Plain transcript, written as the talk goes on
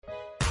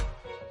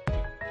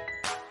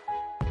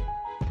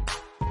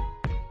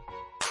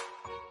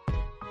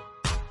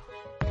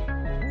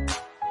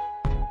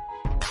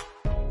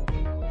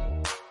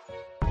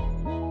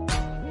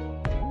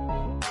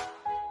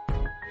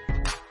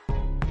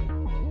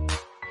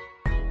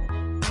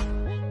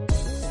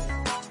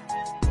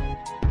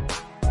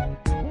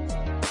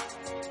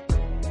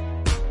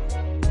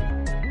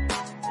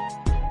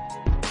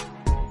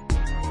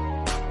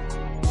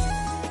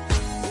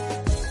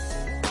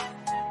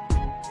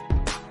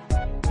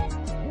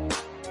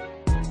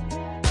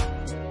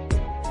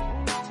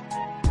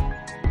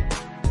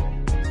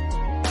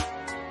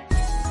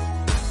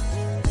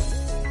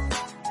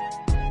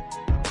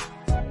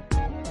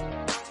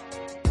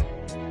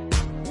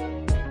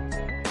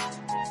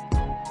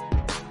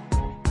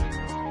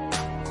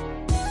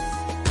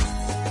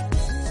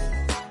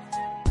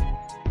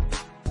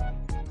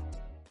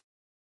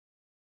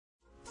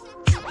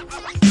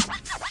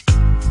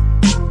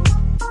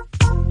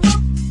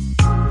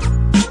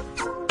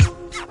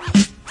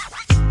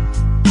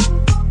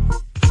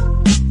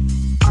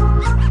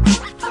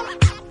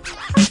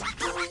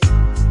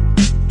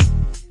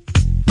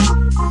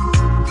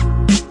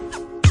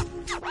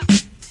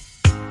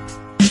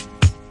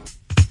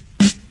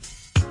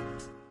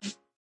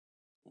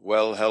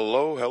Well,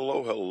 hello,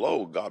 hello,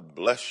 hello. God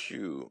bless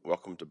you.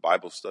 Welcome to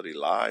Bible Study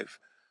Live.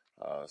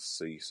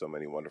 See so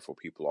many wonderful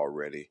people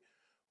already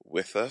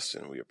with us,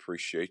 and we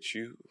appreciate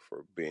you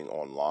for being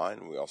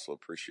online. We also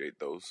appreciate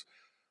those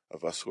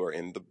of us who are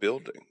in the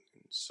building.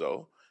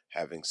 So,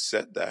 having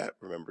said that,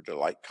 remember to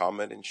like,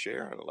 comment, and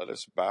share, and let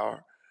us bow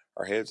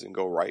our heads and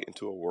go right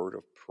into a word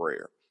of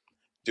prayer.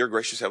 Dear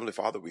gracious Heavenly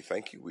Father, we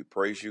thank you. We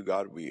praise you,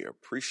 God. We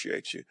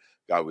appreciate you.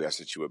 God, we ask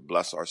that you would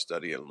bless our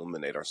study,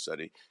 illuminate our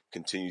study,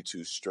 continue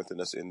to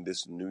strengthen us in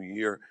this new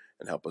year,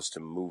 and help us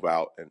to move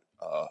out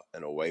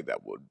in a way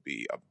that would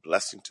be a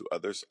blessing to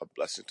others, a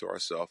blessing to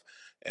ourselves,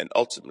 and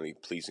ultimately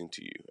pleasing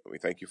to you. And we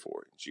thank you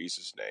for it. In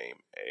Jesus' name,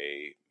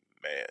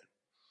 amen.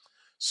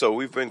 So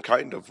we've been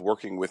kind of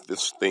working with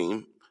this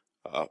theme,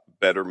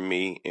 Better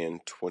Me in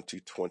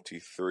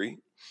 2023.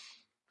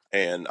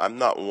 And I'm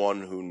not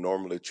one who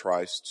normally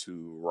tries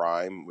to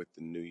rhyme with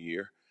the new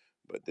year,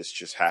 but this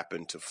just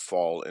happened to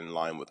fall in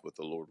line with what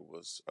the Lord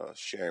was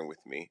sharing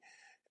with me.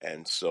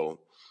 And so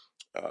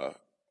uh,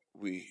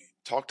 we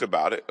talked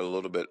about it a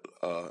little bit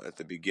at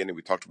the beginning.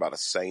 We talked about a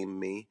same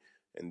me,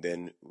 and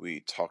then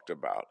we talked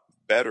about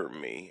better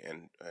me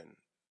and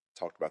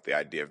talked about the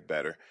idea of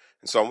better.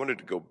 And so I wanted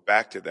to go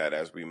back to that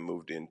as we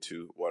moved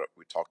into what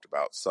we talked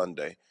about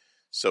Sunday.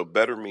 So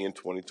better me in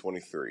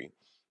 2023.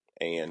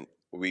 And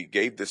we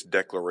gave this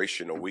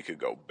declaration a week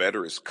ago.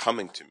 Better is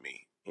coming to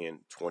me in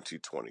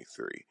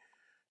 2023.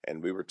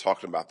 And we were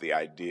talking about the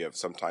idea of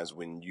sometimes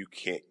when you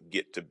can't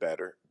get to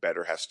better,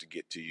 better has to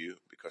get to you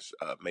because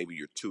maybe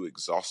you're too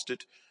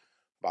exhausted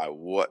by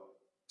what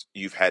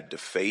you've had to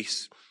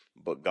face.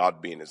 But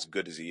God being as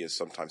good as he is,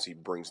 sometimes he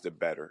brings the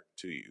better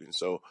to you. And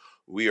so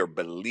we are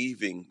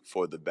believing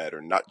for the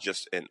better, not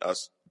just in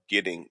us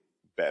getting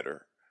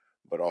better,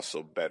 but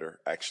also better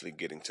actually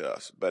getting to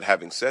us. But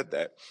having said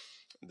that,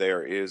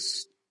 there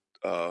is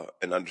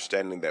an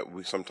understanding that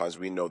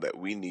we know that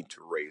we need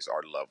to raise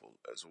our level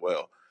as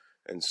well.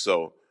 And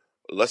so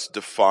let's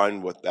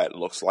define what that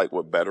looks like,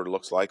 what better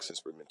looks like,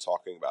 since we've been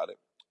talking about it,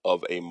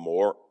 of a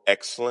more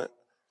excellent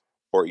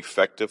or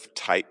effective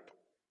type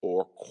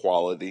or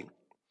quality.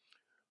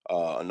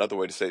 Another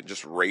way to say it,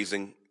 just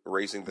raising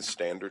the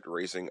standard,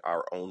 raising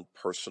our own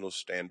personal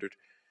standard,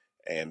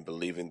 and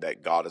believing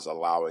that God is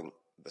allowing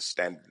the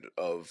standard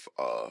of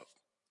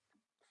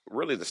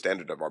really the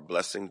standard of our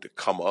blessing to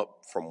come up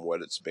from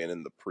what it's been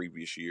in the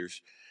previous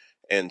years.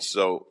 And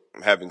so,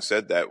 having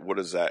said that, what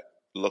does that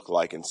look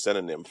like in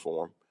synonym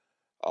form?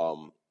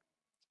 Um,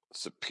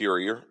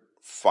 Superior,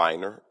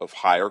 finer, of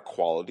higher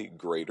quality,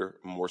 greater,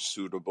 more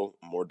suitable,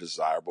 more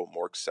desirable,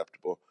 more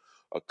acceptable,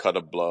 a cut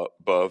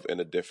above in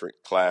a different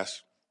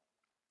class.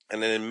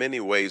 And then in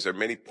many ways, there are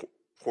many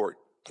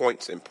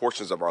points and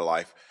portions of our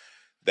life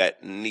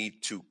that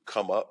need to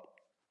come up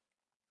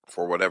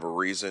for whatever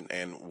reason.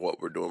 And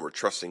what we're doing, we're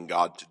trusting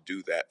God to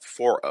do that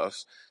for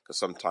us, because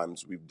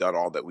sometimes we've done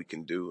all that we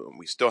can do and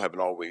we still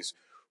haven't always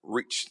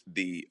reached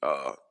the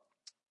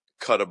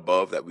cut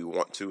above that we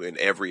want to in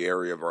every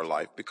area of our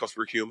life, because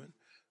we're human.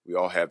 We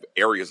all have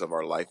areas of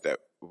our life that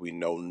we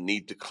know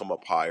need to come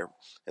up higher.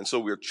 And so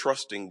we're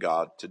trusting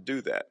God to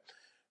do that.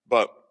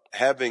 But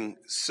having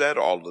said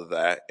all of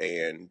that,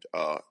 and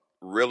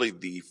really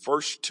the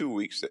first 2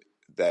 weeks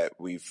that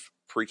we've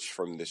preached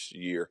from this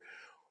year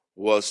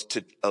was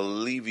to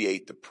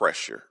alleviate the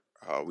pressure.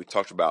 We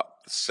talked about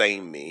the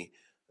same me,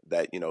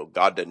 that,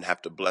 God doesn't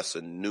have to bless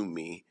a new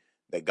me,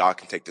 that God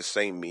can take the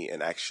same me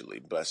and actually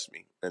bless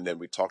me. And then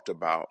we talked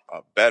about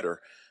better,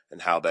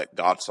 and how that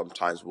God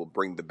sometimes will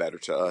bring the better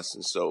to us.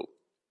 And so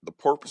the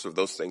purpose of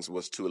those things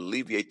was to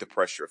alleviate the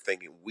pressure of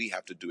thinking we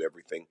have to do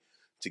everything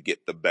to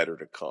get the better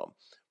to come.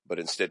 But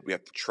instead, we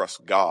have to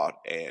trust God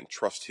and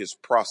trust his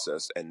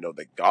process and know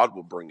that God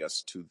will bring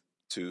us to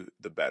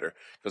the better,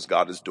 because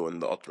God is doing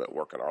the ultimate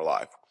work in our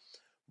life.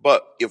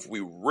 But if we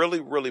really,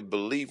 really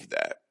believe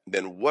that,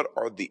 then what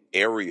are the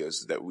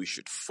areas that we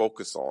should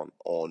focus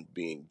on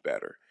being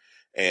better?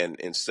 And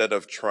instead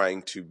of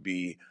trying to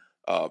be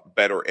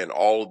better in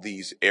all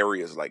these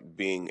areas, like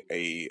being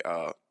a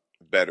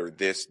better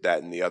this,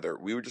 that, and the other,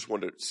 we just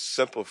want to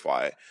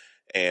simplify it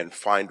and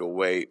find a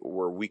way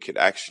where we could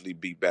actually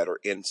be better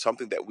in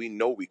something that we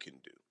know we can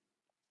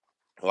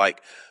do.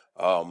 Like,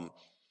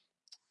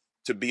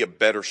 to be a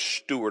better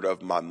steward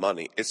of my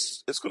money,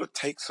 it's going to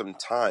take some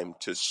time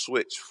to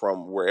switch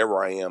from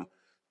wherever I am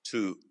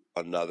to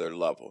another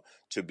level,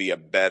 to be a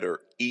better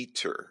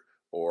eater,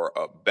 or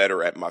a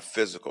better at my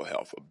physical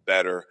health, a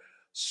better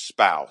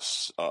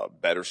spouse, a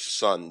better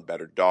son,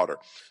 better daughter.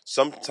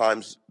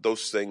 Sometimes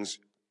those things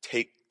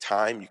take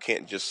time. You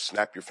can't just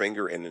snap your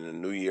finger and in a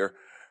new year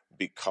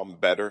become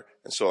better.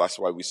 And so that's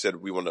why we said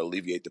we want to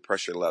alleviate the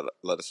pressure and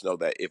let us know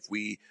that if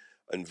we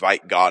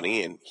invite God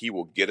in, he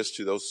will get us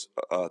to those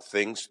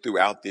things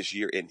throughout this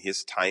year in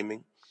his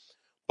timing.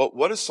 But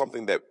what is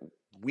something that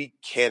we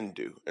can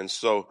do? And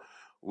so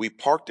we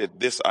parked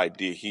at this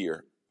idea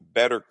here: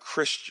 better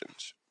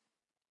Christians.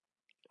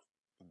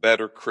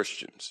 Better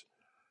Christians.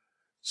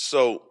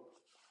 So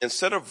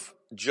instead of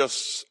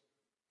just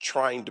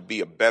trying to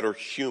be a better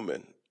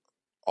human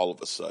all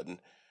of a sudden,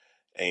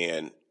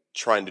 and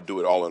trying to do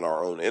it all in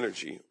our own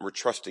energy. We're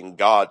trusting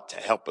God to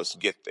help us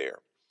get there.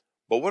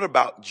 But what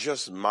about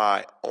just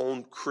my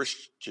own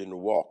Christian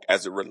walk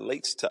as it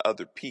relates to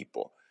other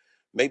people?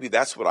 Maybe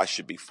that's what I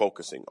should be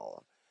focusing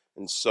on.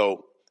 And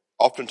so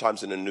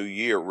oftentimes in the new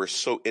year, we're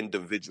so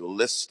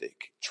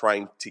individualistic,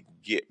 trying to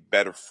get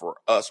better for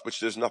us, which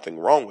there's nothing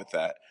wrong with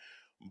that.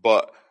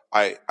 But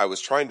I was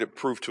trying to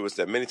prove to us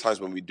that many times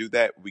when we do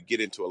that, we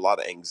get into a lot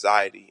of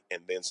anxiety.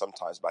 And then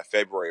sometimes by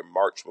February and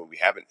March, when we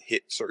haven't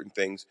hit certain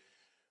things,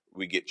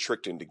 we get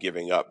tricked into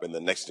giving up. And the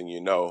next thing you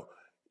know,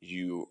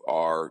 you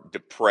are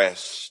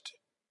depressed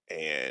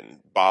and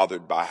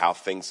bothered by how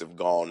things have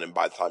gone. And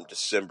by the time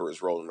December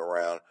is rolling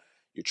around,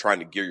 you're trying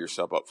to gear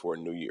yourself up for a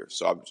new year.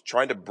 So I'm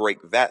trying to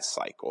break that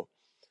cycle,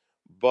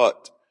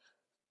 but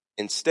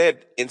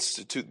instead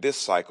institute this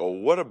cycle.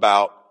 What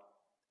about,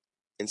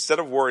 instead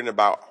of worrying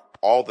about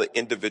all the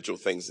individual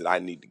things that I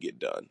need to get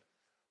done,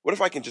 what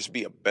if I can just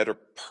be a better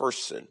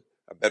person,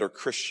 a better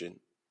Christian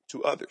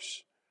to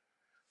others?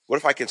 What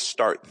if I can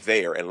start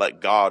there and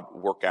let God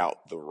work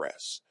out the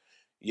rest?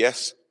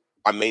 Yes,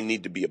 I may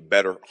need to be a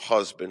better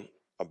husband,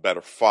 a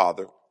better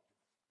father,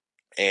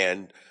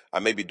 and I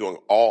may be doing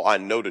all I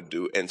know to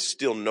do and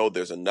still know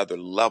there's another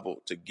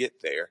level to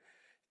get there,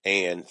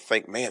 and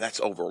think, man,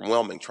 that's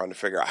overwhelming, trying to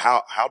figure out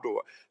how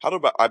do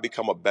I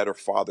become a better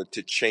father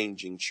to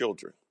changing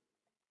children.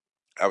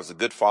 I was a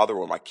good father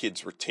when my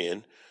kids were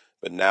 10,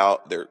 but now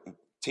they're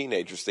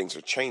teenagers, things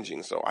are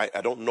changing. So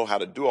I don't know how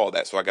to do all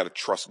that. So I got to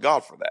trust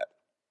God for that.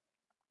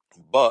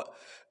 But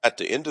at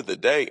the end of the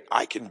day,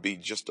 I can be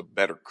just a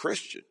better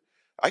Christian.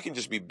 I can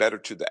just be better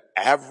to the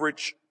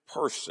average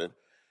person.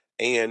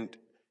 And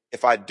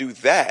if I do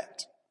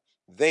that,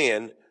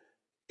 then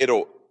they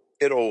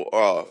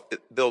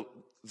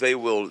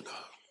will,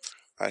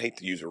 I hate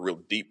to use a real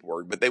deep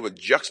word, but they would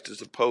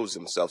juxtapose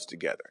themselves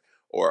together.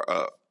 Or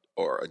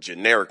a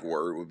generic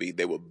word would be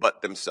they will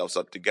butt themselves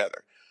up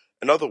together.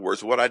 In other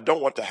words, what I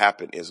don't want to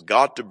happen is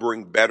God to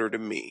bring better to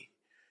me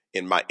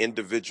in my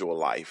individual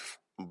life,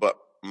 but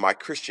my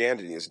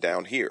Christianity is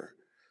down here.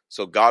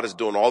 So God is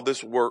doing all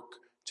this work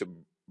to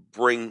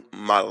bring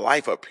my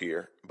life up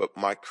here, but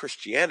my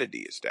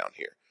Christianity is down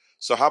here.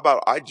 So how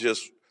about I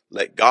just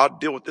let God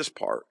deal with this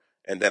part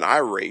and then I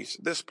raise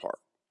this part?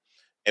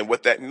 And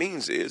what that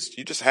means is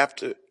you just have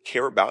to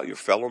care about your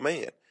fellow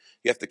man.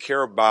 You have to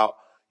care about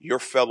your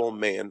fellow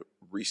man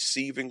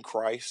receiving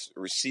Christ,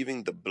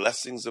 receiving the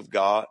blessings of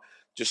God,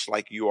 just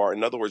like you are.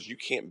 In other words, you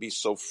can't be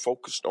so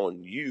focused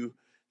on you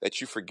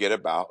that you forget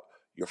about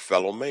your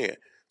fellow man.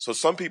 So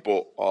some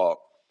people,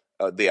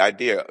 the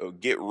idea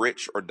of get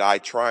rich or die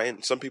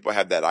trying, some people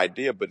have that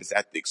idea, but it's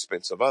at the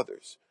expense of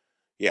others.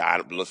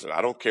 Yeah, listen,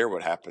 I don't care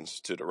what happens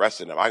to the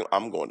rest of them.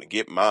 I'm going to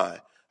get mine.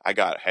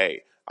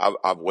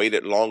 I've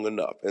waited long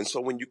enough. And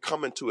so when you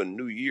come into a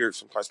new year,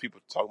 sometimes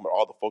people talk about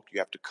all the folk you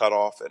have to cut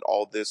off and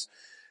all this.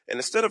 And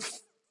instead of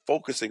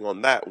focusing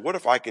on that, what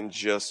if I can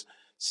just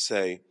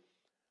say,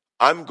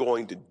 I'm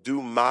going to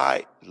do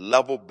my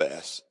level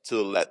best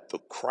to let the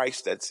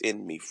Christ that's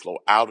in me flow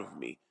out of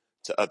me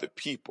to other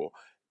people.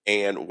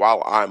 And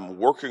while I'm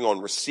working on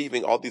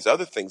receiving all these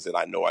other things that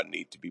I know I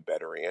need to be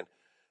better in,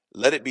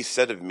 let it be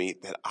said of me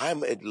that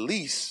I'm at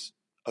least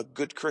a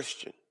good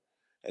Christian.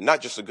 And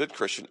not just a good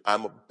Christian,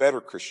 I'm a better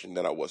Christian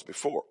than I was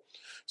before.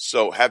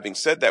 So having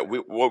said that,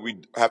 what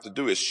we have to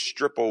do is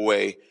strip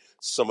away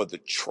some of the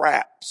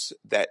traps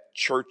that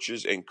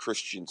churches and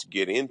Christians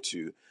get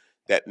into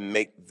that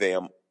make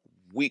them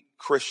weak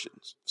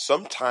Christians.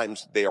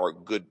 Sometimes they are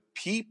good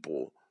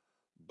people,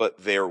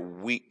 but they're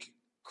weak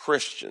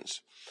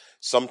Christians.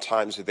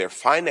 Sometimes their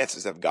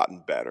finances have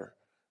gotten better,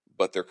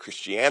 but their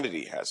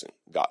Christianity hasn't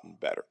gotten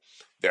better.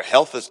 Their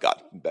health has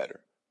gotten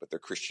better, but their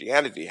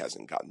Christianity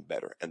hasn't gotten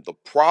better. And the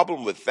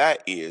problem with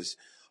that is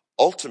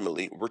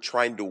ultimately we're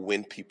trying to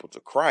win people to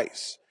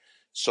Christ.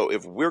 So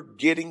if we're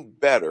getting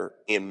better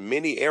in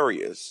many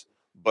areas,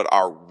 but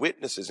our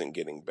witness isn't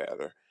getting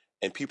better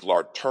and people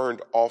are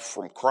turned off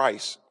from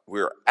Christ,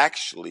 we're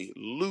actually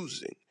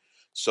losing.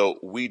 So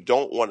we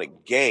don't want to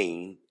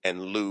gain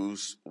and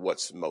lose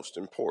what's most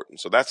important.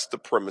 So that's the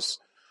premise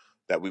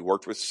that we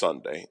worked with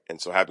Sunday.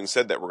 And so having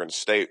said that, we're going to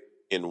stay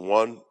in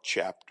one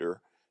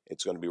chapter.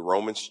 It's going to be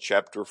Romans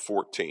chapter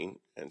 14.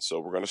 And so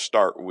we're going to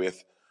start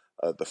with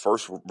the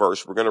first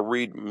verse. We're going to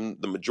read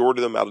the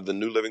majority of them out of the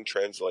New Living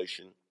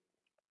Translation,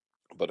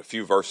 but a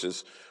few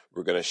verses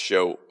we're going to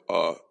show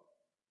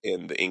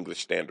in the English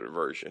Standard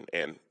Version.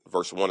 And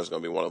verse 1 is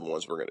going to be one of the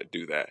ones we're going to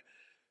do that.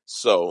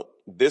 So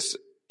this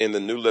in the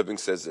New Living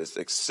says this: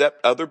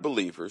 accept other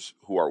believers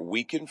who are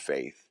weak in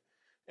faith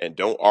and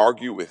don't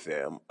argue with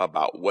them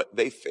about what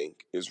they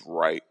think is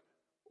right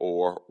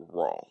or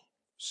wrong.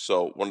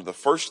 So one of the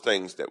first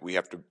things that we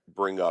have to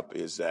bring up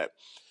is that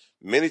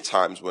many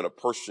times when a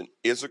person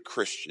is a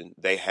Christian,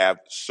 they have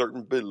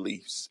certain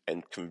beliefs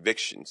and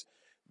convictions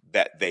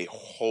that they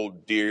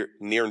hold near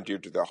and dear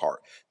to their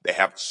heart. They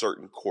have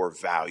certain core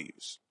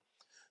values.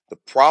 The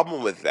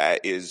problem with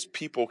that is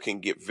people can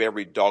get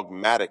very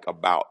dogmatic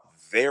about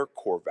their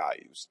core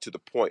values to the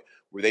point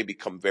where they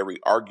become very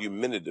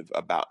argumentative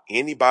about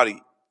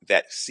anybody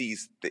that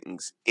sees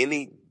things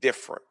any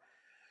different.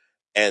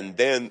 And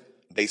then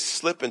they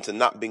slip into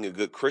not being a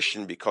good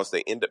Christian because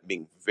they end up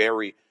being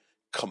very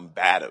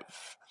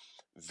combative,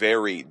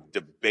 very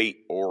debate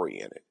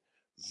oriented,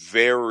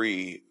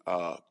 very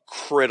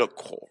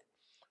critical,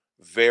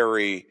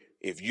 very,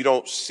 if you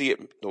don't see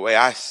it the way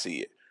I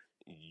see it,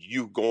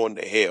 you going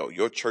to hell.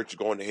 Your church is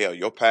going to hell.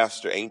 Your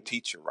pastor ain't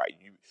teaching right.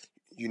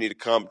 You need to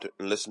come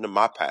and listen to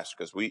my pastor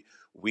because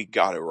we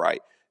got it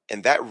right.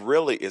 And that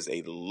really is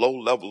a low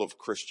level of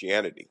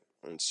Christianity.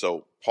 And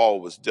so Paul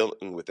was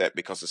dealing with that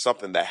because it's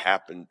something that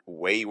happened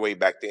way, way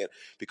back then,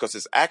 because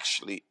it's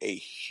actually a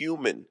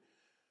human,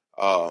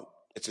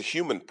 it's a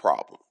human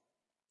problem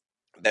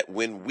that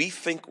when we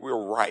think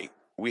we're right,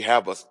 we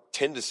have a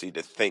tendency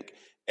to think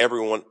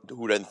everyone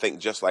who doesn't think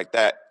just like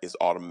that is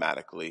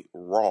automatically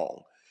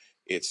wrong.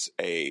 It's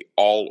a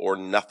all or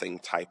nothing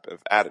type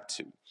of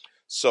attitude.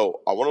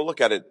 So I want to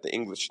look at it, the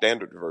English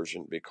Standard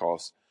Version,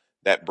 because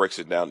that breaks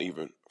it down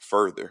even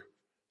further.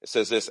 It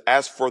says this: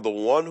 as for the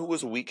one who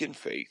is weak in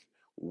faith,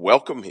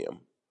 welcome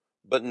him,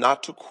 but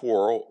not to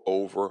quarrel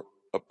over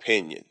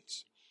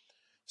opinions.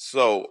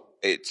 So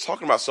it's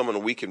talking about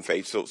someone weak in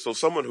faith. So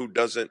someone who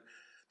doesn't,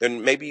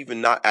 then maybe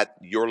even not at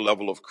your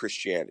level of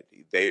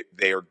Christianity.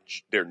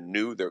 They're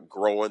new, they're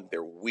growing,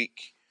 they're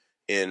weak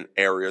in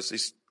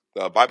areas.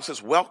 The Bible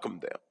says welcome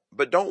them,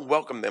 but don't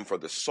welcome them for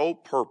the sole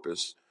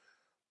purpose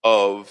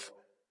of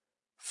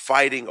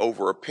fighting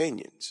over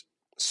opinions.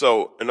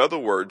 So in other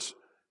words,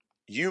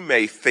 you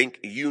may think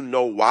you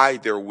know why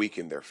they're weak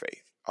in their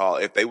faith.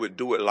 If they would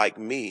do it like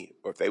me,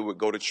 or if they would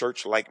go to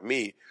church like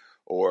me,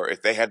 or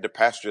if they had the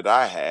pastor that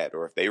I had,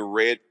 or if they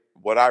read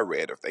what I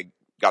read, or if they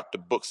got the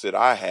books that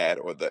I had,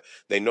 or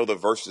they know the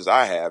verses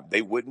I have,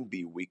 they wouldn't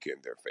be weak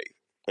in their faith.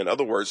 In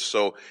other words,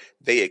 so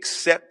they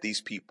accept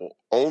these people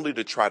only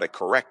to try to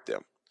correct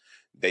them.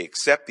 They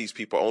accept these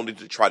people only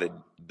to try to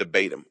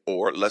debate them.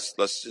 Or let's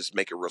just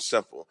make it real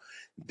simple.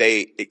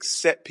 They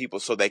accept people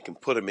so they can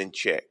put them in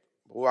check.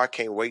 Oh, I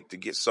can't wait to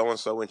get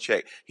so-and-so in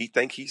check. He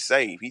think he's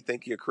saved. He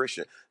think he's a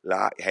Christian.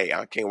 Hey,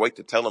 I can't wait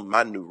to tell him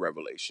my new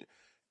revelation.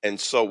 And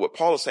so what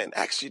Paul is saying,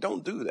 actually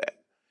don't do that.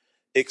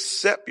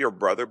 Accept your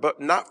brother, but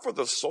not for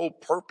the sole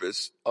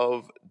purpose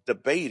of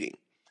debating,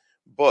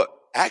 but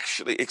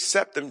actually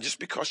accept them just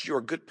because you're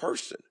a good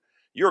person.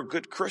 You're a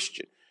good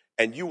Christian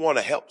and you want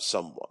to help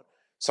someone.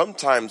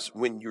 Sometimes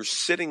when you're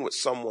sitting with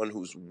someone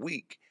who's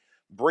weak,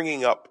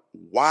 bringing up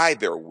why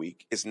they're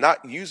weak is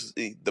not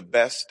usually the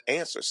best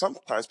answer.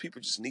 Sometimes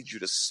people just need you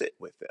to sit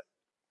with them.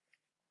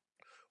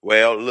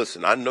 Well,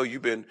 listen, I know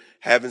you've been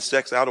having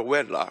sex out of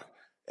wedlock,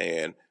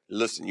 and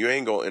listen, you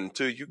ain't going,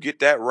 until you get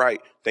that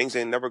right, things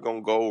ain't never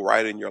going to go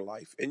right in your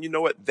life. And you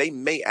know what? They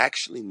may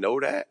actually know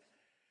that,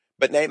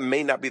 but that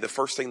may not be the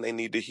first thing they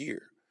need to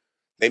hear.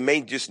 They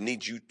may just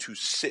need you to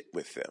sit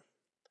with them,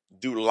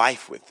 do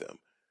life with them,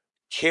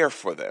 care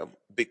for them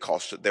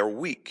because they're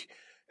weak.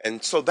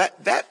 And so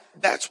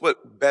that's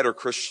what better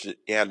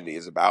Christianity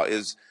is about,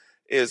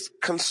 is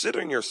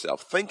considering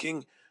yourself,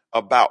 thinking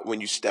about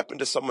when you step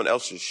into someone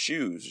else's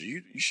shoes,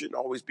 you shouldn't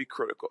always be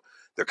critical.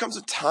 There comes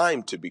a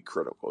time to be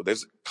critical. There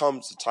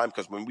comes a time,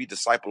 because when we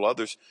disciple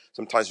others,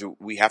 sometimes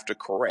we have to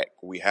correct.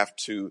 We have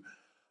to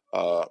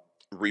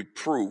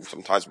reprove.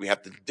 Sometimes we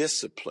have to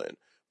discipline.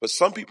 But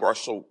some people are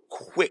so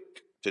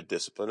quick to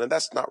discipline, and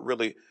that's not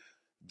really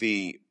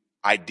the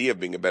idea of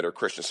being a better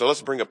Christian. So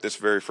let's bring up this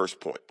very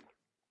first point.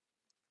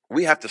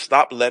 We have to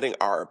stop letting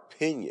our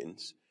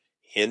opinions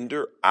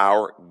hinder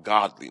our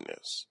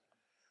godliness.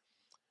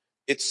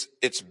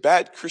 It's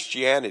bad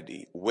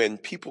Christianity when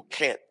people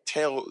can't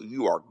tell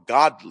you are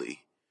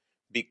godly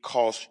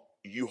because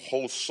you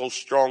hold so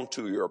strong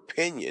to your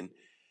opinion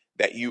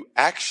that you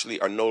actually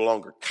are no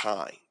longer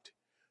kind.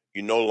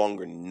 You're no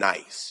longer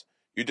nice.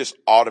 You're just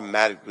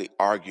automatically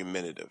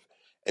argumentative.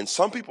 And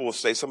some people will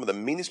say some of the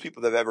meanest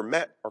people they've ever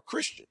met are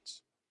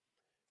Christians.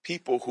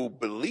 People who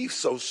believe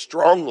so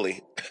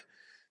strongly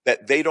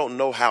that they don't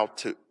know how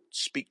to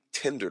speak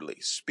tenderly,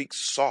 speak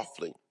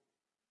softly.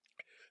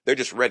 They're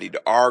just ready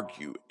to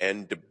argue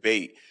and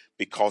debate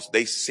because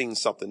they've seen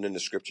something in the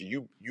scripture.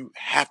 You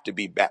have to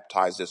be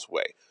baptized this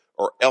way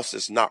or else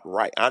it's not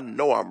right. I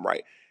know I'm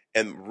right.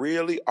 And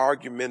really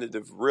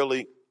argumentative,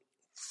 really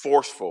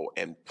forceful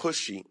and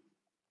pushy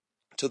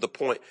to the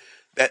point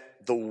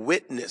that the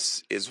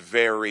witness is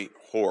very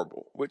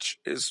horrible, which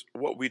is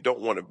what we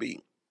don't want to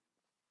be.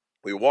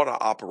 We want to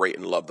operate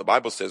in love. The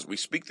Bible says we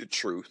speak the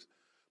truth,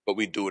 but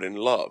we do it in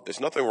love. There's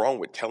nothing wrong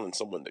with telling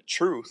someone the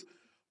truth,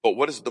 but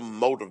what is the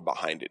motive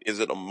behind it? Is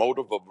it a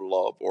motive of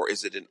love, or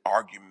is it an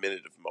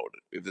argumentative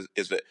motive?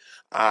 Is it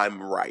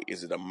I'm right?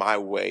 Is it a my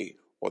way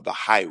or the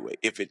highway?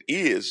 If it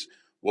is,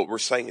 what we're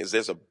saying is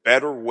there's a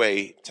better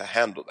way to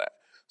handle that.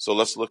 So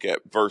let's look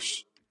at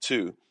verse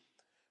 2.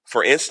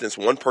 For instance,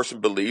 one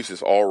person believes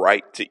it's all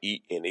right to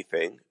eat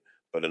anything,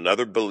 but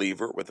another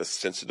believer with a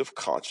sensitive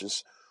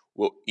conscience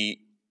will eat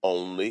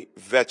only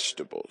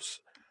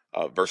vegetables.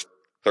 Verse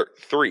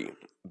 3,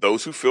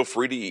 those who feel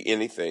free to eat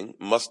anything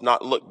must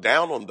not look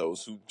down on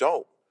those who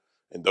don't.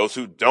 And those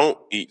who don't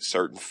eat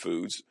certain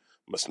foods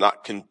must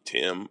not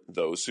condemn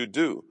those who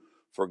do,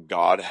 for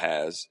God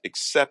has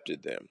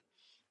accepted them.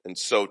 And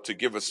so to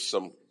give us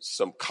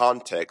some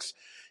context,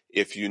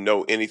 if you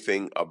know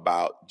anything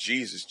about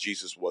Jesus,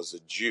 Jesus was a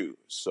Jew.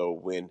 So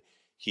when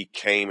he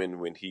came and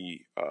when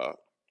he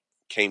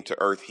came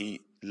to earth,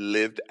 he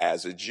lived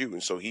as a Jew.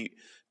 And so he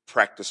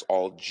practiced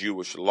all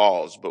Jewish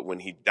laws. But when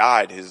he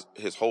died,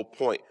 his whole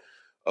point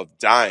of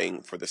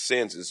dying for the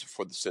sins is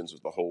for the sins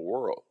of the whole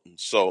world. And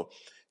so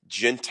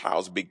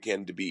Gentiles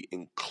began to be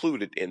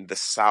included in the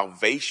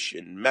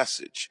salvation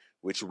message,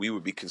 which we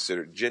would be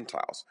considered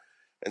Gentiles.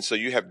 And so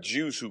you have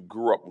Jews who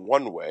grew up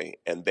one way,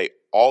 and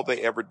all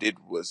they ever did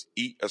was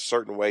eat a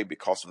certain way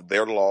because of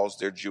their laws,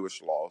 their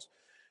Jewish laws.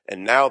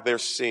 And now they're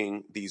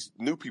seeing these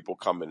new people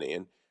coming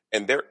in,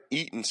 and they're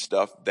eating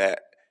stuff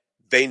that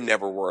they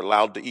never were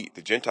allowed to eat.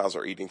 The Gentiles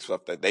are eating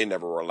stuff that they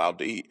never were allowed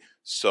to eat.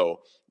 So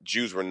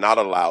Jews were not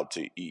allowed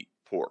to eat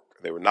pork.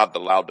 They were not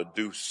allowed to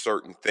do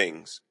certain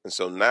things. And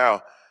so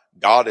now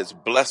God is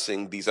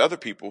blessing these other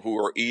people who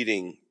are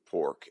eating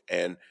pork,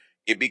 and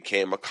it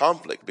became a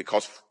conflict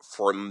because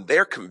from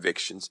their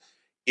convictions,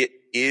 it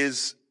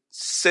is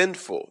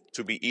sinful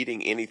to be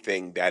eating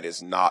anything that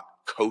is not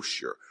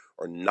kosher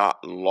or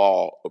not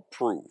law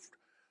approved.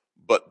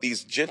 But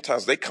these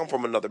Gentiles, they come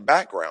from another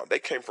background. They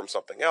came from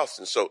something else.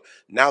 And so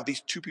now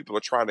these two people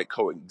are trying to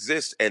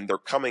coexist, and they're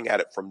coming at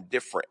it from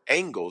different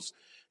angles,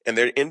 and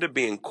they end up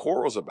being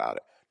quarrels about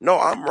it. No,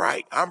 I'm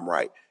right. I'm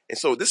right. And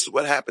so this is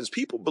what happens.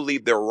 People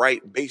believe they're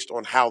right based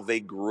on how they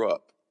grew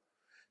up.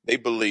 They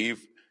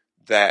believe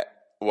that,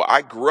 well,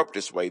 I grew up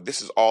this way.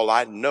 This is all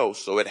I know,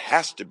 so it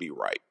has to be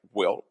right.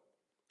 Well,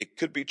 it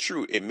could be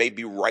true. It may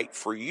be right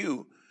for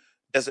you.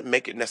 Doesn't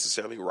make it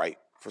necessarily right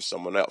for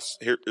someone else.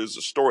 Here is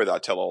a story that I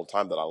tell all the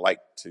time that I like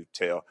to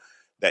tell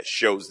that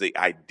shows the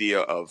idea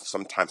of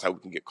sometimes how we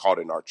can get caught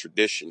in our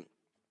tradition.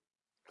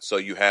 So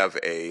you have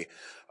a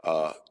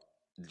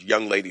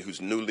young lady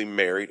who's newly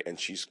married, and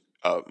she's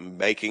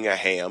making a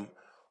ham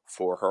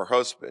for her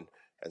husband.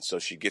 And so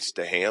she gets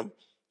the ham,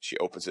 she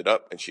opens it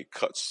up, and she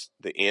cuts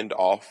the end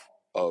off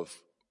of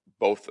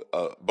both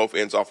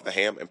ends off of the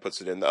ham and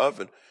puts it in the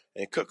oven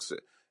and cooks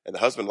it. And the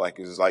husband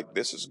is like,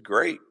 this is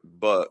great,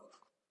 but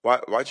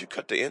why'd you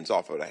cut the ends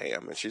off of the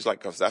ham? And she's like,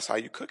 because that's how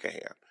you cook a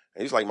ham.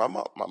 And he's like, my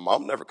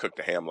mom never cooked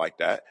a ham like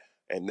that.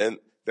 And then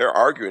they're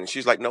arguing, and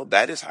she's like, no,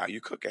 that is how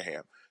you cook a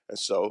ham. And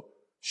so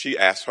she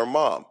asked her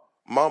mom,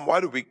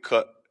 why do we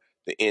cut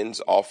the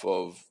ends off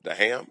of the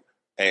ham?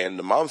 And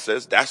the mom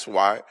says, that's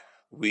how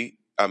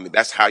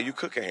you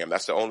cook a ham.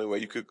 That's the only way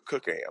you could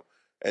cook a ham.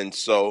 And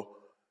so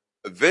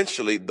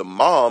eventually the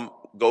mom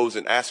goes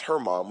and asks her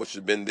mom, which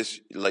has been this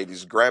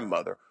lady's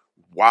grandmother,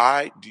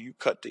 why do you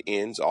cut the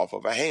ends off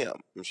of a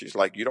ham? And she's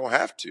like, you don't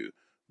have to.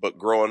 But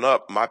growing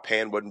up, my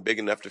pan wasn't big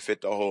enough to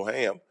fit the whole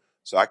ham.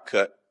 So I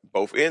cut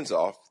both ends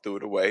off, threw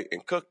it away,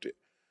 and cooked it.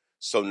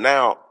 So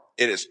now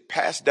it is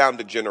passed down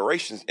to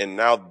generations, and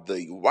now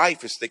the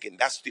wife is thinking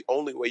that's the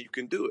only way you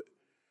can do it.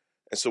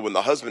 And so when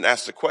the husband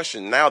asks the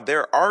question, now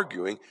they're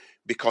arguing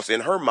because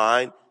in her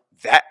mind,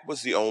 that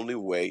was the only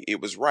way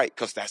it was right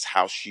because that's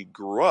how she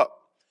grew up.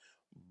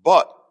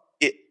 But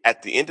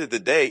at the end of the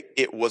day,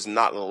 it was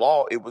not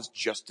law. It was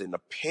just an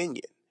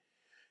opinion.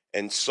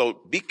 And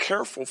so be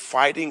careful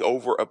fighting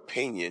over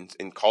opinions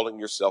and calling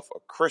yourself a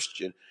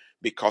Christian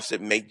because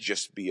it may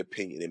just be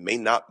opinion. It may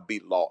not be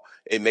law.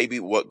 It may be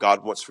what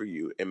God wants for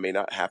you. It may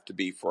not have to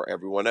be for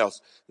everyone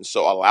else. And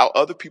so allow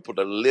other people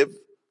to live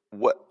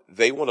what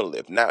they want to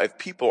live. Now, if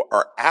people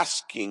are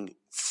asking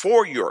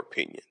for your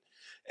opinion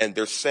and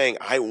they're saying,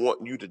 I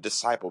want you to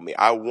disciple me,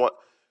 I want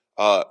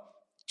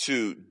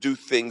to do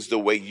things the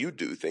way you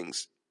do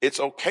things, it's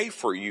okay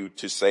for you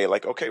to say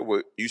like, okay,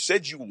 well, you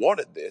said you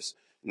wanted this.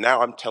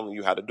 Now I'm telling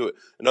you how to do it.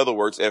 In other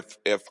words,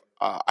 if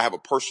I have a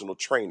personal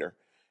trainer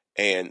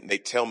and they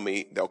tell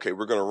me, that, okay,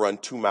 we're going to run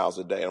 2 miles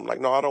a day. I'm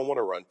like, no, I don't want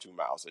to run 2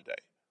 miles a day.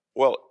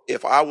 Well,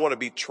 if I want to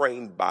be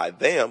trained by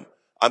them,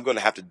 I'm going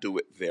to have to do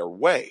it their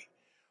way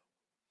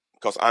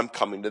because I'm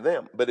coming to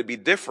them. But it'd be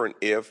different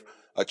if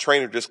a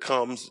trainer just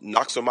comes,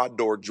 knocks on my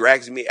door,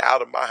 drags me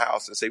out of my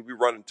house and say, we're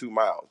running 2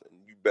 miles. And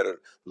you better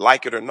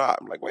like it or not.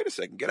 I'm like, wait a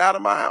second, get out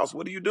of my house.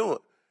 What are you doing?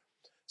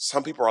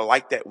 Some people are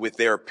like that with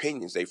their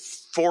opinions. They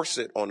force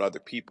it on other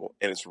people,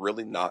 and it's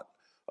really not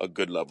a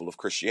good level of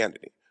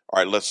Christianity.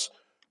 All right, let's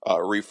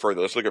read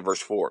further. Let's look at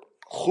verse 4.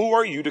 Who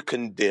are you to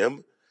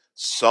condemn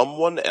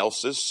someone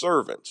else's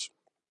servants?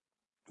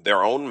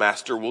 Their own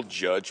master will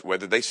judge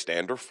whether they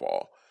stand or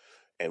fall,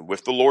 and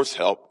with the Lord's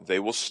help, they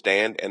will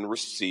stand and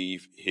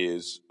receive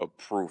his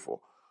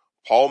approval.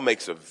 Paul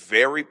makes a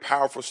very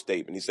powerful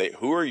statement. He says,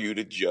 who are you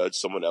to judge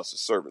someone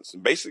else's servants?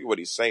 And basically what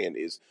he's saying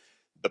is,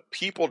 the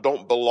people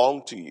don't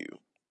belong to you.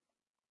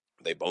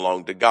 They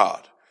belong to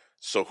God.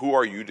 So who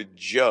are you to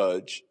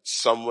judge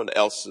someone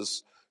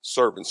else's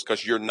servants?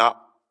 Because you're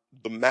not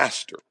the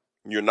master.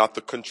 You're not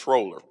the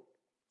controller.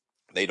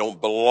 They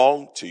don't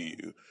belong to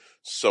you.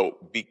 So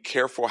be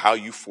careful how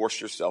you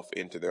force yourself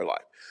into their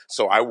life.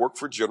 So I work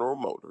for General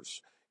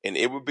Motors, and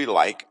it would be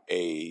like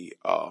a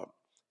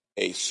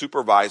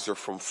supervisor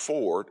from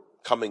Ford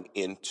coming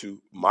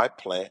into my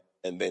plant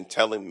and then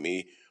telling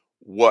me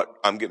what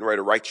I'm getting ready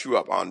to write you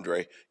up,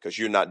 Andre, because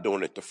you're not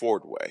doing it the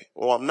Ford way.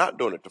 Well, I'm not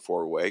doing it the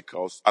Ford way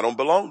because I don't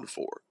belong to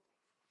Ford.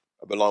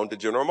 I belong to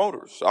General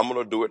Motors. So I'm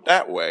going to do it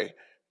that way.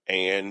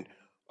 And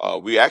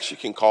we actually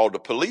can call the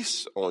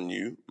police on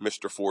you,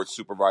 Mr. Ford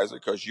supervisor,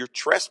 because you're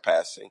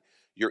trespassing.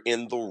 You're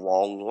in the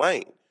wrong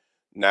lane.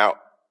 Now,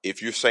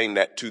 if you're saying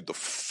that to the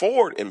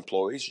Ford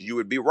employees, you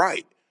would be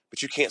right.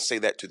 But you can't say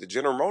that to the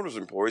General Motors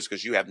employees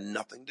because you have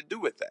nothing to do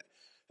with that.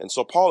 And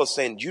so Paul is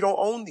saying you don't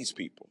own these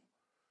people.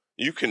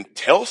 You can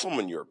tell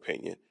someone your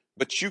opinion,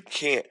 but you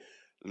can't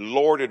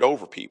lord it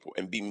over people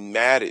and be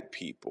mad at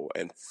people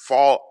and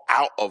fall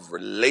out of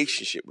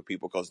relationship with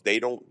people because they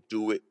don't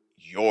do it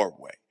your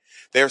way.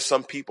 There are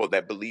some people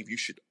that believe you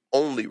should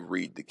only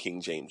read the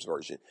King James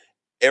Version.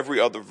 Every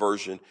other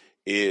version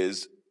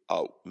is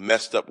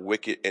messed up,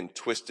 wicked, and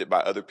twisted by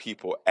other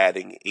people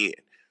adding in.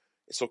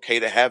 It's okay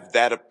to have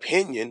that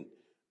opinion,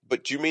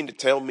 but you mean to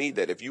tell me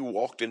that if you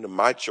walked into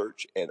my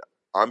church and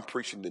I'm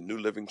preaching the New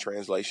Living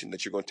Translation,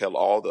 that you're going to tell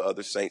all the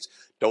other saints,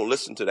 don't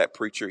listen to that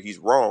preacher. He's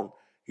wrong.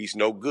 He's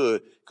no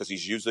good because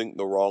he's using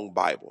the wrong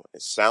Bible.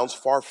 It sounds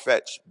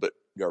far-fetched, but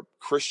there are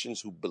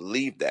Christians who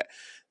believe that.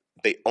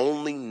 They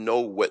only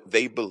know what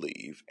they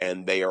believe,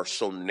 and they are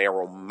so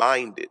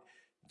narrow-minded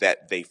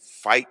that they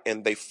fight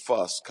and they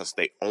fuss because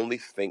they only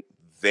think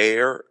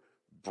their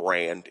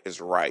brand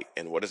is right.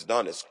 And what it's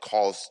done is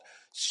caused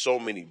so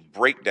many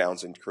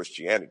breakdowns in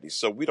Christianity.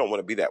 So we don't want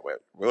to be that way.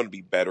 We want to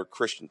be better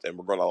Christians, and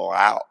we want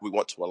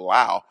to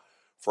allow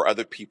for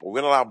other people.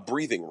 We don't allow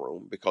breathing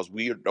room because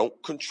we don't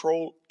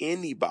control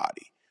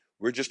anybody.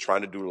 We're just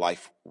trying to do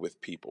life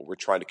with people. We're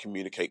trying to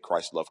communicate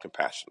Christ's love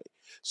compassionately.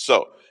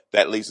 So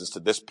that leads us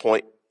to this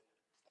point.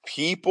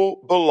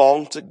 People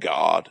belong to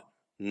God,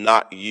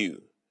 not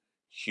you.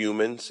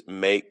 Humans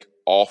make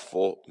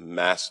awful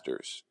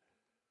masters.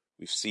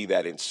 We see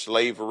that in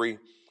slavery.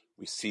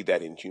 We see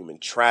that in human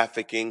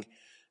trafficking.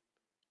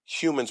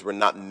 Humans were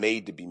not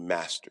made to be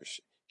masters.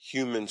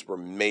 Humans were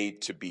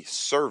made to be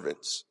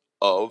servants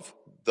of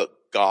the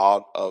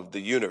God of the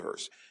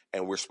universe.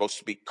 And we're supposed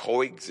to be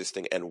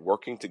coexisting and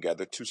working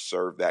together to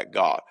serve that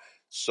God.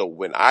 So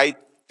when I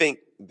think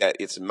that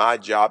it's my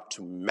job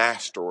to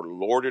master or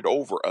lord it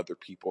over other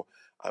people,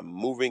 I'm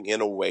moving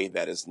in a way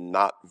that is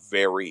not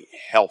very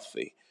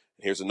healthy.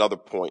 Here's another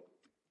point.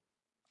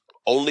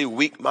 Only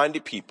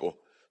weak-minded people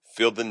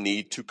feel the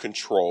need to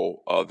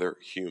control other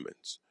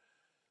humans.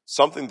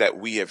 Something that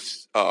we have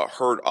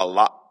heard a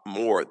lot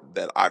more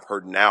than I've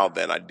heard now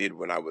than I did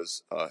when I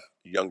was a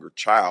younger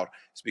child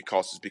is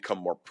because it's become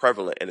more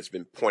prevalent and it's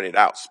been pointed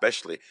out,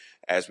 especially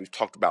as we've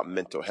talked about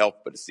mental health,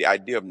 but it's the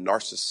idea of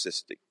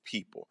narcissistic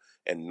people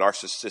and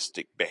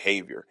narcissistic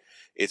behavior.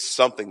 It's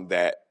something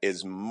that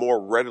is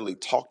more readily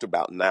talked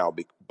about now,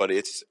 but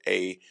it's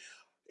a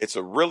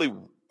really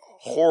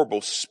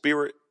horrible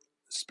spirit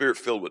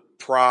filled with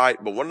pride.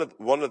 But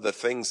one of the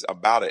things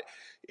about it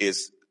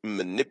is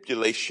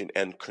manipulation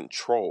and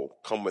control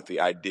come with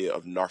the idea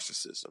of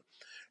narcissism.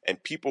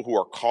 And people who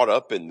are caught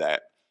up in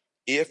that,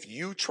 if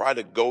you try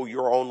to go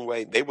your own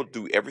way, they will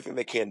do everything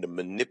they can to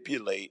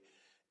manipulate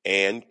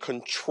and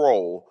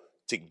control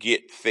to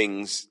get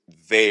things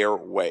their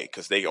way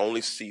because they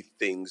only see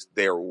things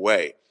their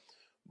way.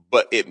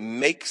 But it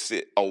makes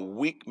it a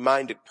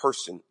weak-minded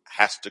person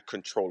has to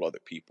control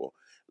other people.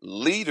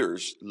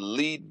 Leaders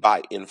lead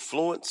by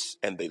influence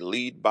and they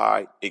lead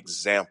by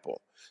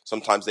example.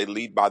 Sometimes they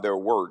lead by their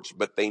words,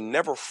 but they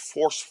never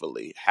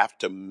forcefully have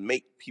to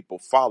make people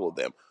follow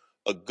them.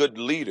 A good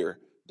leader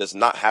does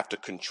not have to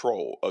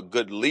control. A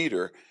good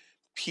leader,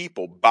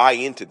 people buy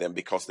into them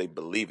because they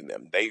believe in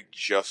them. They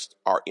just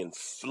are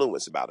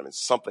influenced about them.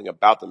 It's something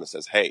about them that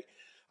says, hey,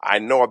 I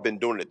know I've been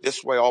doing it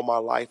this way all my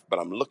life, but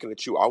I'm looking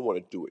at you. I want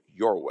to do it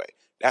your way.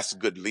 That's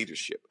good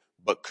leadership.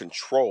 But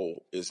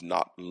control is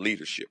not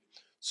leadership.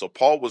 So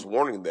Paul was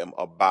warning them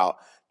about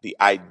the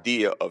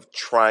idea of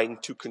trying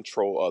to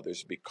control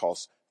others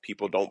because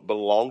people don't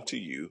belong to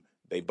you.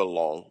 They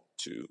belong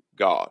to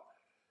God.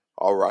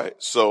 All right.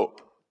 So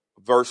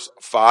verse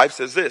 5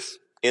 says this,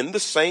 in the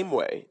same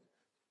way,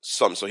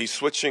 so he's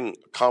switching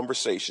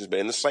conversations, but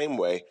in the same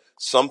way,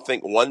 some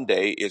think one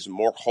day is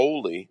more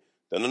holy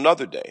than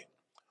another day,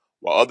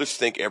 while others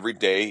think every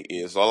day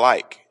is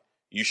alike.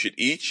 You should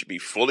each be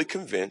fully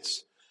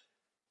convinced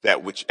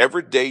that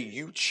whichever day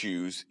you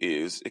choose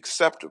is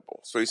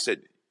acceptable. So he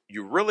said,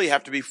 you really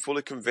have to be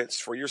fully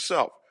convinced for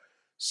yourself.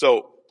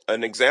 So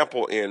an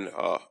example in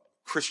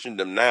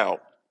Christendom now,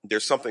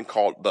 there's something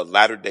called the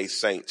Latter-day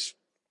Saints.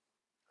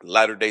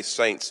 Latter-day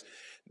Saints,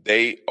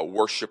 they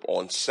worship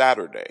on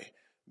Saturday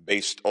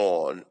based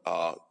on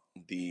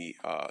the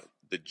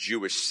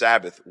Jewish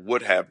Sabbath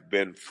would have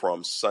been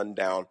from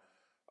sundown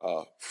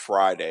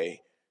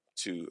Friday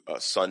to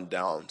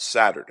sundown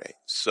Saturday.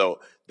 So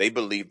they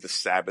believe the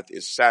Sabbath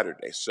is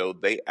Saturday. So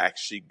they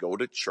actually go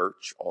to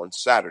church on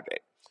Saturday.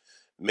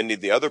 Many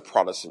of the other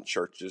Protestant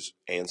churches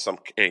and some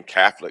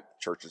Catholic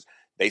churches,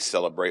 they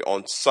celebrate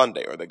on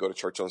Sunday, or they go to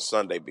church on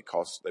Sunday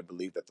because they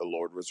believe that the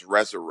Lord was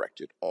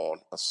resurrected on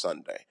a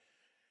Sunday.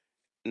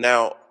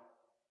 Now,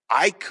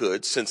 I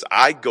could, since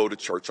I go to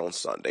church on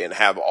Sunday and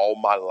have all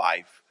my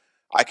life,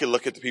 I could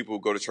look at the people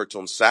who go to church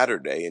on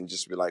Saturday and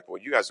just be like,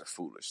 well, you guys are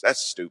foolish.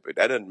 That's stupid.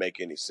 That doesn't make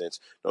any sense.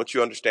 Don't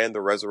you understand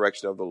the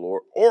resurrection of the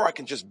Lord? Or I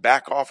can just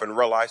back off and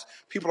realize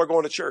people are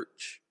going to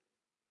church.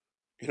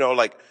 You know,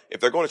 like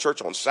if they're going to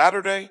church on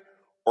Saturday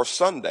or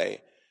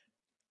Sunday,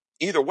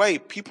 either way,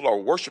 people are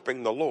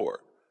worshiping the Lord.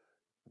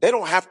 They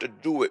don't have to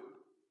do it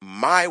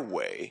my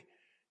way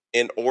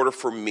in order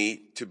for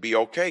me to be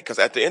okay. Because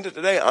at the end of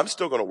the day, I'm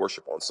still going to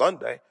worship on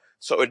Sunday.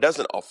 So it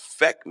doesn't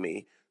affect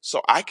me.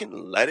 So I can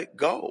let it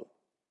go.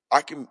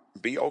 I can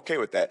be okay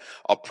with that.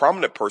 A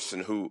prominent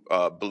person who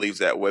believes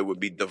that way would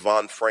be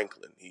Devon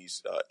Franklin.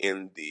 He's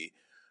in the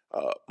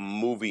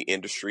movie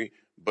industry,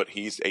 but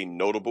he's a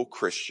notable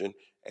Christian,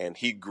 and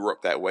he grew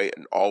up that way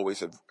and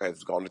always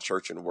has gone to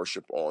church and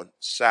worship on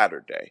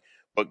Saturday.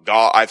 But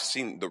God, I've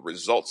seen the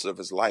results of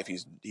his life.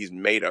 He's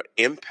made an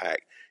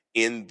impact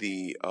in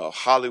the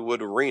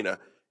Hollywood arena,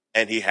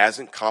 and he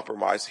hasn't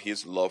compromised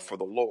his love for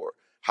the Lord.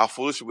 How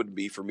foolish it would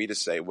be for me to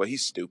say, well,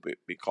 he's stupid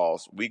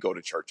because we go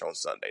to church on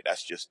Sunday.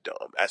 That's just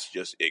dumb. That's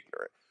just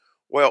ignorant.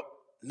 Well,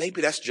 maybe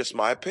that's just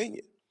my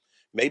opinion.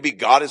 Maybe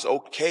God is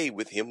okay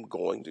with him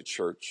going to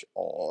church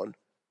on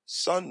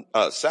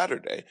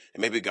Saturday,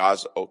 and maybe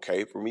God's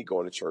okay for me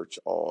going to church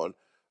on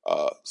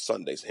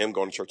Sundays, him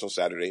going to church on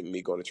Saturday, and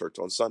me going to church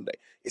on Sunday.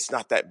 It's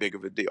not that big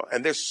of a deal.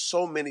 And there's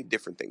so many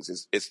different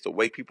things. It's the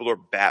way people are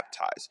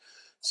baptized.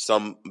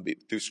 Some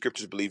through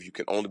scriptures believe you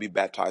can only be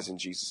baptized in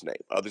Jesus' name.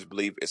 Others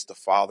believe it's the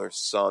Father,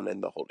 Son,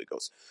 and the Holy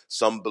Ghost.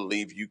 Some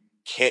believe you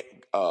can't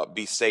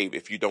be saved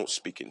if you don't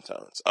speak in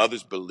tongues.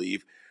 Others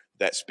believe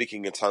that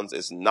speaking in tongues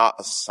is not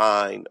a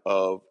sign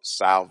of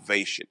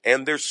salvation.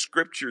 And there's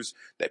scriptures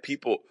that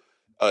people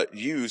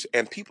use,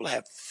 and people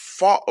have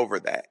fought over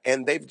that,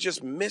 and they've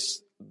just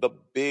missed the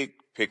big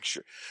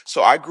picture.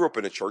 So I grew up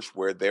in a church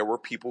where there were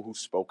people who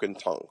spoke in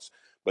tongues,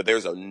 but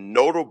there's a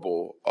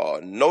notable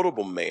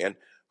man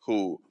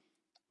who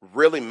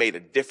really made a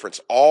difference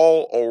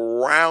all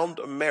around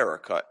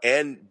America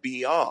and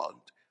beyond,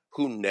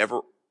 who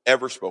never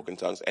ever spoke in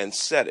tongues and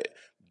said it.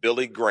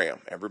 Billy Graham.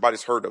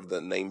 Everybody's heard of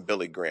the name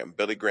Billy Graham.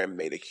 Billy Graham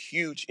made a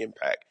huge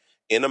impact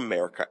in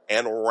America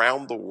and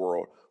around the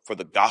world for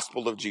the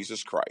gospel of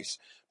Jesus Christ.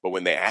 But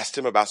when they asked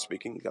him about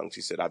speaking in tongues,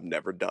 he said, I've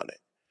never done it.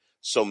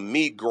 So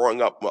me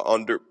growing up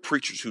under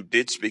preachers who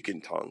did speak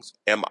in tongues,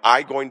 am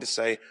I going to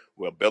say,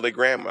 well, Billy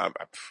Graham,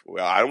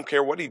 I don't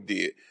care what he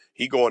did.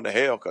 He going to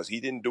hell because he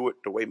didn't do it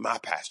the way my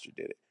pastor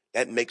did it.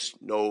 That makes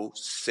no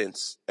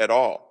sense at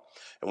all.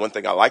 And one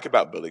thing I like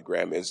about Billy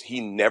Graham is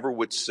he never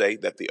would say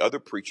that the other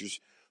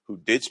preachers who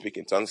did speak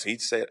in tongues, he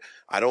said,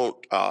 I don't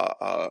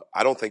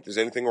think there's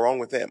anything wrong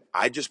with them.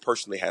 I just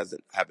personally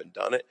haven't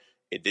done it.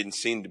 It didn't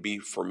seem to be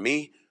for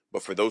me,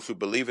 but for those who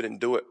believe it and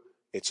do it,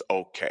 it's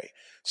okay.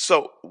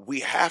 So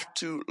we have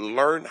to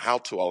learn how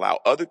to allow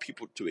other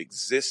people to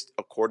exist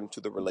according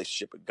to the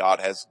relationship that God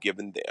has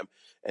given them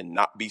and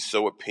not be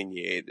so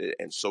opinionated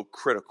and so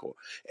critical.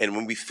 And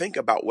when we think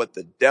about what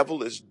the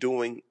devil is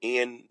doing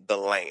in the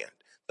land,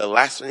 the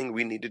last thing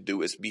we need to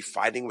do is be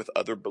fighting with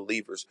other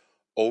believers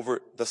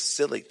over the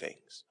silly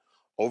things,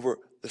 over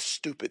the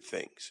stupid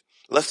things.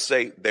 Let's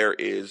say there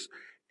is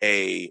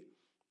a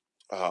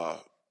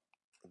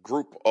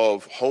group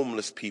of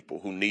homeless people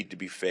who need to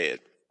be fed,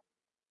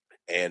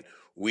 and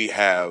we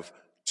have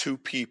two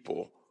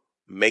people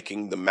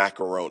making the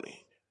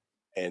macaroni,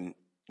 and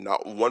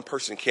not one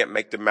person can't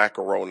make the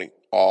macaroni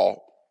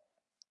all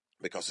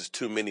because there's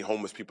too many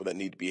homeless people that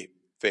need to be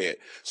fed.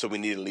 So we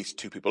need at least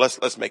two people.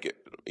 Let's make it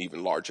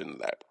even larger than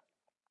that.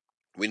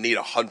 We need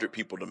 100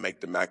 people to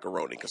make the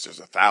macaroni because there's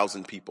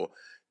 1,000 people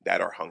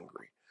that are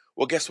hungry.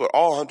 Well, guess what?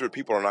 All 100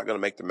 people are not going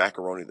to make the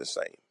macaroni the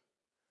same.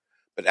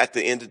 But at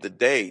the end of the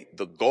day,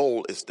 the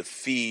goal is to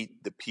feed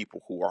the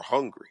people who are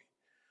hungry.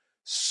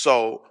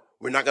 So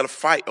we're not going to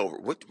fight over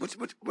what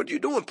are you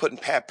doing putting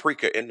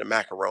paprika in the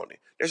macaroni?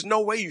 There's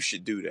no way you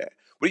should do that.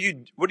 What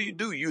do you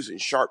do using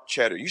sharp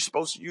cheddar? You're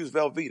supposed to use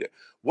Velveeta.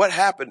 What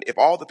happened if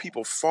all the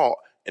people fought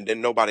and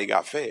then nobody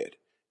got fed?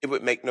 It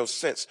would make no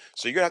sense.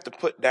 So you're going to have to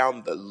put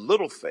down the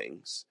little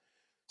things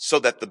so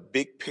that the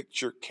big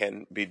picture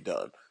can be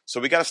done.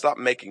 So we got to stop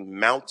making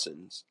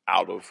mountains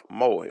out of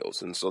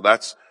molehills. And so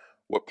that's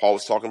what Paul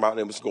was talking about, and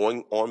it was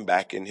going on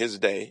back in his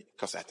day,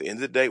 because at the end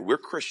of the day, we're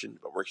Christian,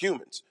 but we're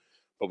humans.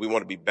 But we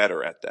want to be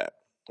better at that.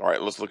 All right,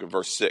 let's look at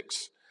verse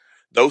 6.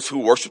 Those who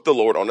worship the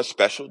Lord on a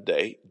special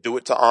day do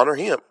it to honor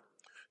him.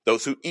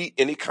 Those who eat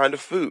any kind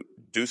of food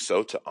do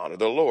so to honor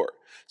the Lord,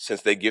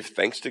 since they give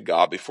thanks to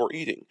God before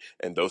eating.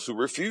 And those who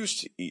refuse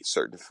to eat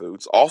certain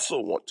foods also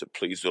want to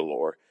please the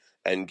Lord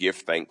and give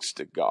thanks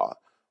to God.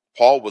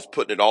 Paul was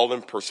putting it all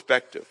in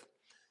perspective.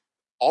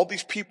 All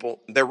these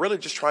people, they're really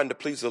just trying to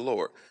please the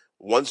Lord.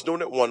 One's doing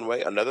it one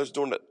way, another's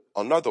doing it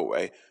another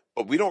way,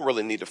 but we don't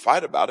really need to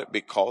fight about it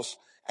because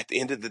at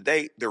the end of the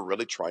day, they're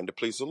really trying to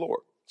please the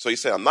Lord. So he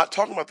said, I'm not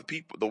talking about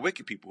the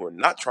wicked people who are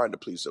not trying to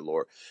please the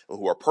Lord and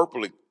who are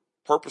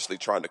purposely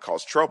trying to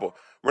cause trouble.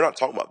 We're not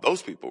talking about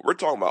those people. We're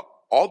talking about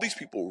all these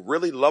people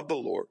really love the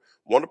Lord,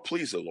 want to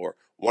please the Lord,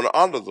 want to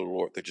honor the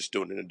Lord. They're just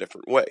doing it in a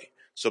different way.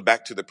 So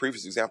back to the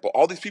previous example,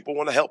 all these people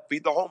want to help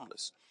feed the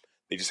homeless.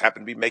 They just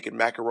happen to be making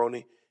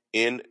macaroni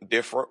in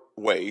different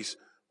ways,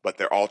 but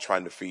they're all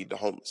trying to feed the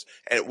homeless.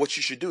 And what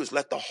you should do is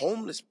let the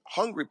homeless,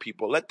 hungry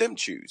people, let them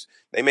choose.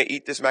 They may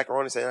eat this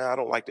macaroni and say, I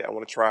don't like that. I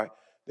want to try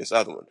this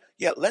other one.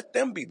 Yeah, let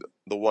them be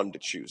the one to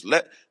choose.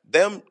 Let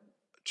them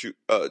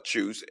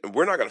choose. And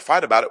we're not going to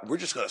fight about it. We're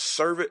just going to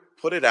serve it,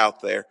 put it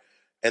out there,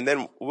 and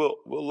then we'll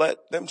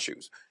let them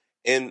choose.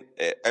 In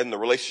the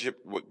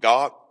relationship with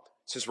God,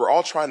 since we're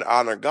all trying to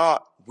honor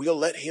God, we'll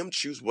let him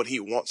choose what he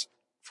wants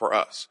for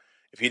us.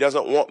 If he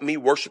doesn't want me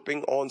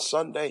worshiping on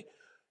Sunday,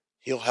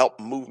 he'll help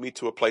move me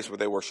to a place where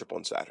they worship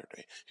on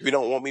Saturday. If he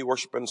don't want me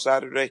worshiping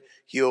Saturday,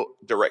 he'll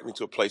direct me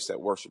to a place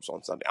that worships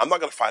on Sunday. I'm not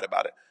going to fight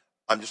about it.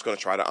 I'm just going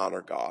to try to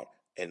honor God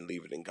and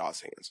leave it in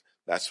God's hands.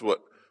 That's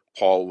what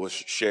Paul was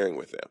sharing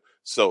with them.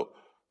 So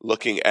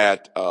looking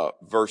at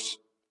verse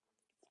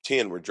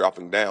 10, we're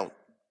dropping down.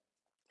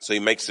 So he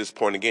makes this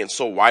point again.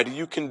 So why do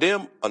you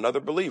condemn another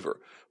believer?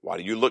 Why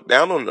do you look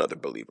down on another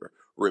believer?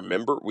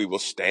 Remember, we will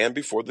stand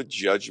before the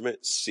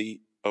judgment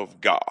seat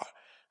of God.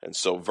 And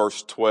so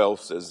verse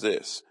 12 says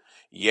this: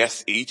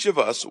 yes, each of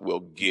us will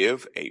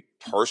give a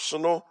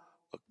personal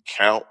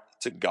account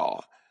to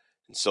God.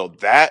 And so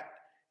that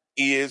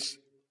is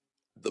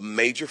the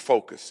major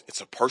focus.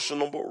 It's a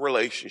personal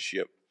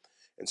relationship.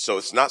 And so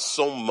it's not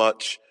so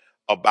much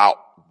about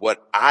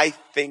what I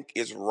think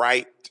is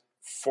right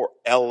for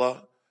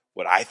Ella,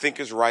 what I think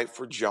is right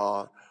for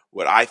John,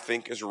 what I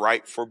think is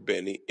right for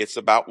Benny. It's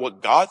about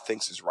what God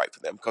thinks is right for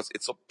them, because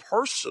it's a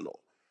personal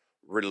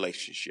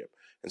relationship.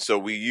 And so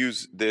we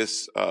use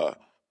this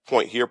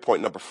point here,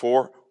 point number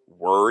 4,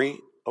 worry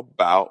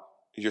about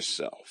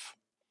yourself.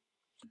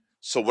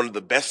 So one of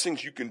the best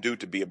things you can do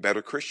to be a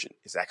better Christian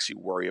is actually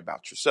worry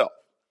about yourself.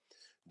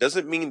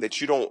 Doesn't mean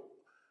that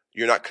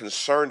you're not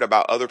concerned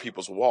about other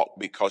people's walk,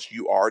 because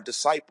you are a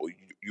disciple.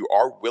 You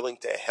are willing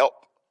to help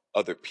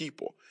other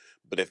people.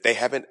 But if they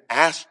haven't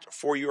asked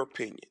for your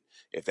opinion,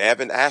 if they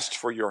haven't asked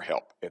for your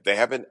help, if they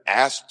haven't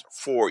asked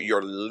for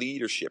your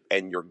leadership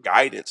and your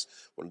guidance,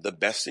 one of the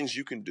best things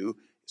you can do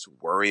is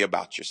worry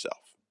about yourself.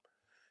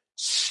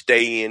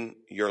 Stay in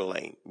your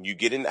lane. You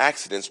get in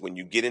accidents when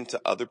you get into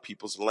other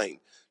people's lane.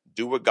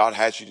 Do what God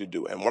has you to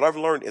do. And what I've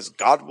learned is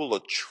God will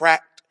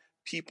attract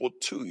people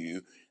to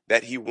you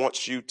that he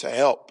wants you to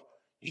help.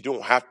 You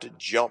don't have to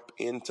jump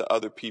into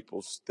other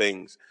people's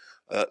things.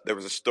 There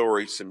was a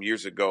story some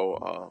years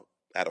ago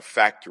at a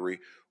factory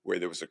where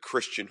there was a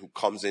Christian who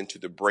comes into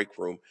the break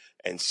room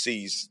and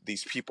sees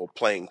these people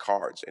playing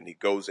cards. And he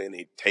goes in,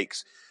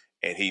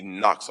 he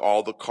knocks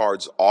all the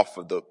cards off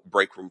of the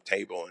break room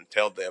table and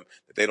tell them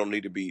that they don't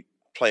need to be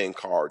playing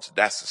cards.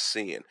 That's a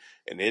sin.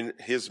 And in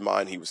his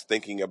mind, he was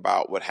thinking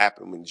about what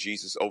happened when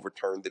Jesus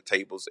overturned the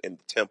tables in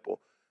the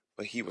temple,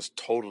 but he was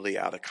totally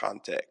out of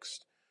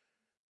context.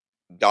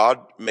 God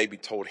maybe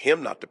told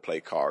him not to play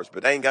cards,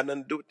 but they ain't got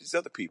nothing to do with these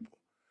other people.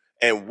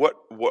 And what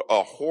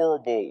a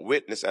horrible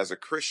witness as a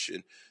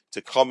Christian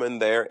to come in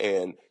there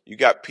and you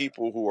got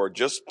people who are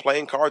just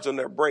playing cards on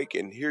their break,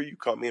 and here you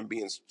come in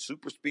being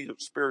super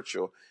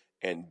spiritual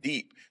and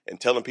deep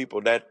and telling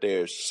people that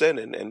they're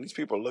sinning, and these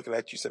people are looking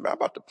at you saying, I'm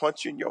about to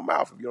punch you in your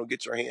mouth if you don't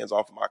get your hands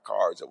off of my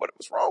cards, and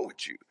what's wrong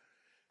with you?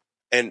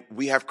 And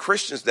we have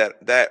Christians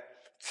that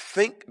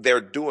think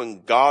they're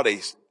doing God a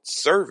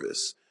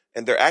service,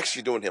 and they're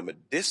actually doing him a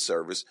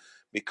disservice,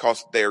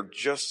 because they're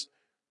just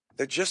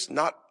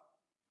not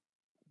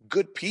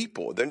good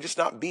people. They're just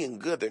not being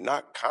good. They're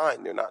not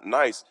kind. They're not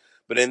nice.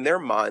 But in their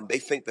mind, they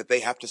think that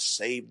they have to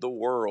save the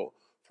world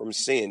from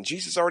sin.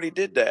 Jesus already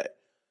did that.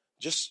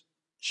 Just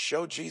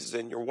show Jesus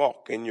in your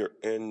walk, in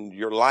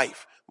your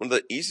life. One of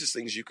the easiest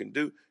things you can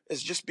do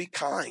is just be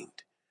kind.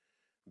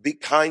 Be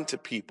kind to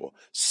people,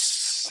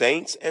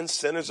 saints and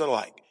sinners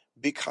alike.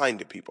 Be kind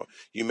to people.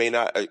 You may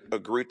not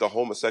agree with the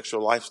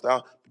homosexual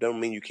lifestyle, but doesn't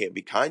mean you can't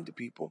be kind to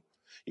people.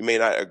 You may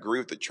not agree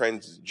with the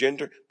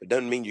transgender, but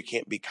doesn't mean you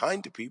can't be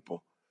kind to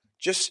people.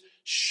 Just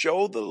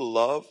show the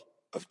love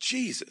of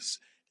Jesus.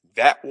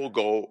 That will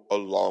go a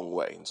long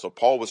way. And so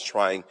Paul was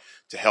trying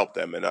to help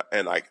them.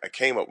 And I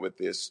came up with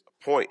this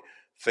point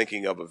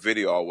thinking of a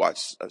video I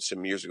watched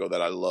some years ago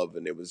that I love.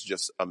 And it was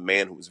just a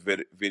man who was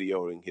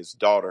videoing his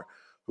daughter,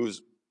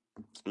 who's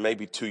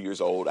maybe 2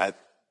 years old at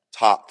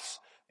tops.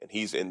 And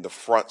he's in the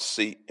front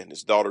seat and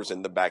his daughter's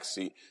in the back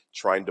seat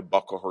trying to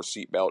buckle her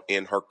seatbelt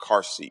in her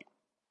car seat.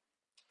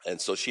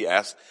 And so he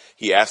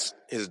asked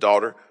his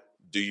daughter,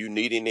 do you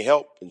need any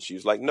help? And she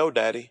was like, no,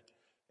 Daddy.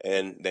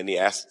 And then he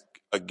asked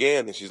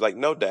again, and she's like,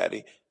 no,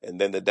 Daddy.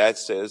 And then the dad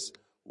says,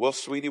 well,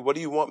 sweetie, what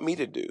do you want me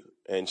to do?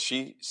 And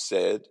she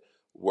said,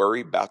 worry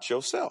about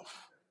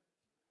yourself.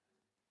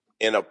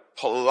 In a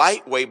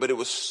polite way, but it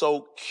was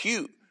so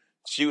cute.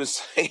 She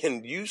was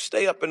saying, you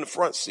stay up in the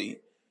front seat.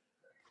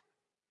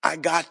 I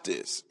got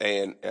this.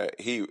 And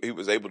he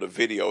was able to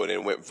video it,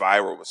 and it went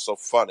viral. It was so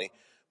funny.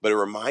 But it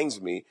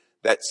reminds me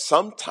that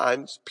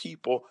sometimes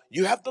people,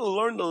 you have to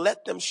learn to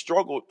let them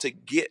struggle to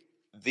get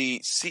the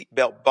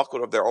seatbelt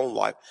buckled of their own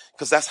life,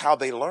 because that's how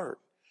they learn.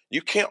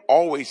 You can't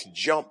always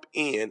jump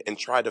in and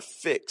try to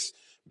fix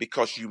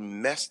because you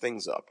mess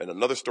things up. And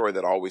another story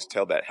that I always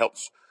tell that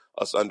helps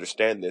us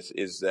understand this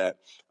is that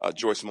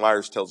Joyce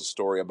Myers tells a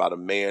story about a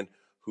man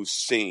who's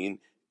seen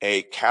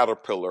a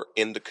caterpillar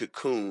in the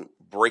cocoon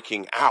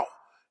breaking out,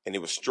 and he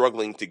was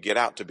struggling to get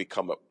out to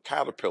become a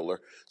caterpillar.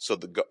 So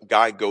the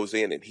guy goes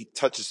in and he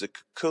touches the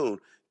cocoon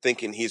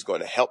thinking he's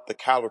going to help the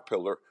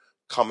caterpillar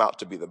come out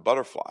to be the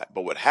butterfly.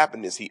 But what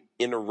happened is he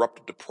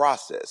interrupted the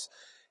process,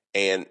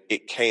 and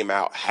it came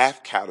out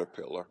half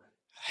caterpillar,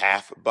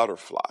 half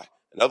butterfly.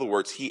 In other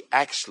words, he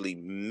actually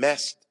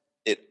messed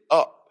it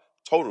up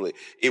totally.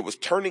 It was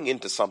turning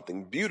into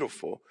something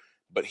beautiful,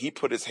 but he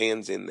put his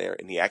hands in there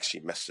and he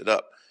actually messed it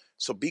up.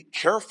 So be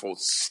careful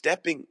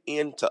stepping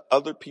into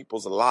other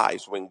people's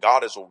lives when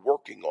God is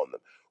working on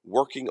them,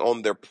 working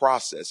on their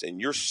process, and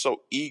you're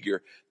so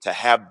eager to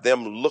have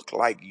them look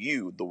like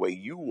you the way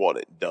you want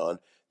it done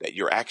that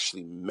you're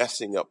actually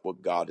messing up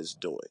what God is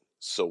doing.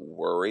 So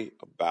worry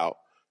about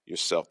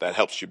yourself. That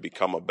helps you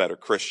become a better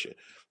Christian.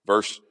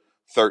 Verse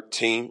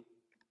 13.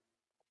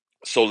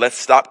 So let's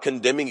stop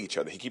condemning each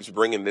other. He keeps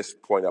bringing this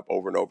point up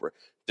over and over.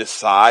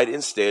 Decide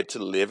instead to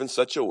live in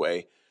such a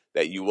way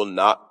that you will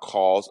not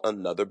cause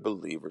another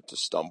believer to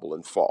stumble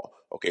and fall.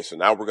 Okay, so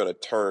now we're going to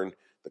turn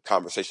the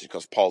conversation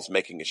because Paul's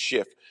making a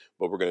shift,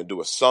 but we're going to do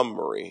a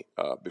summary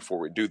before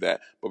we do that.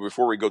 But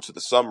before we go to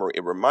the summary,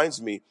 it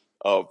reminds me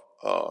of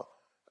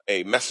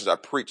a message I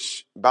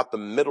preached about the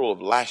middle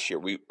of last year.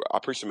 I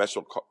preached a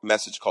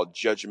message called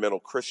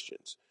Judgmental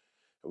Christians.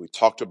 And we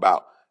talked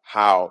about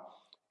how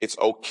it's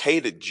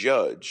okay to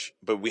judge,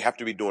 but we have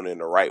to be doing it in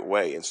the right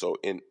way. And so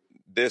in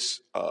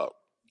this,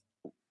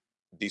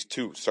 these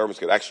two sermons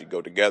could actually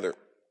go together.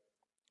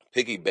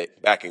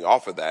 Piggybacking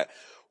off of that,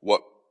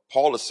 what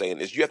Paul is saying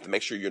is you have to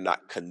make sure you're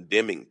not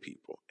condemning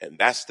people. And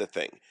that's the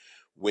thing.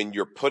 When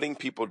you're putting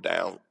people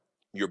down,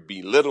 you're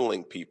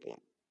belittling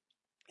people,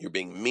 you're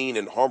being mean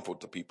and harmful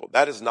to people.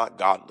 That is not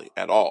godly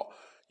at all.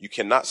 You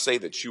cannot say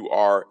that you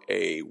are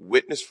a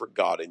witness for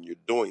God and you're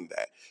doing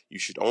that. You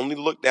should only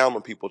look down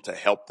on people to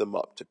help them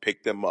up, to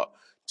pick them up,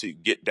 to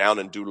get down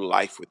and do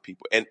life with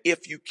people. And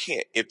if you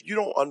can't, if you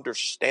don't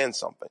understand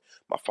something,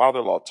 my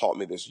father-in-law taught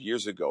me this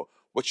years ago,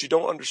 what you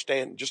don't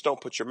understand, just don't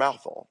put your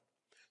mouth on.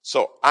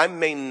 So I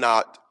may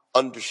not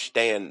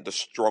understand the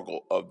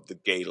struggle of the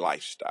gay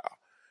lifestyle.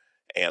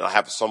 And I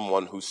have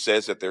someone who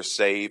says that they're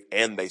saved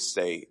and they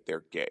say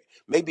they're gay.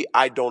 Maybe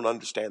I don't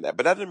understand that,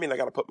 but that doesn't mean I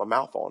got to put my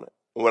mouth on it.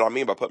 And what I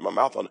mean by putting my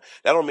mouth on it,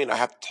 that don't mean I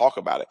have to talk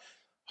about it.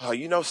 Oh,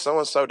 you know,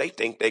 so-and-so, they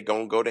think they're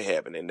going to go to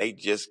heaven and they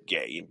just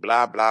gay and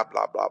blah, blah,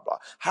 blah, blah, blah.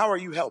 How are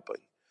you helping?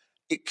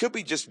 It could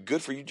be just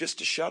good for you just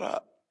to shut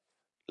up.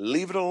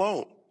 Leave it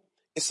alone.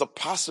 It's a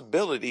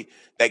possibility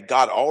that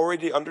God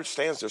already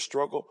understands their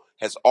struggle,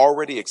 has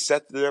already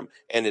accepted them,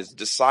 and has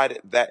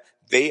decided that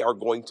they are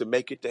going to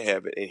make it to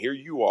heaven. And here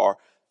you are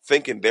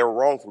thinking they're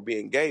wrong for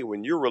being gay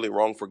when you're really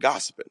wrong for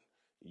gossiping.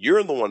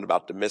 You're the one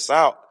about to miss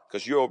out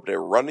because you're over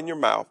there running your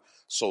mouth.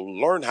 So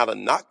learn how to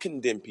not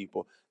condemn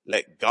people.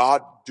 Let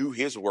God do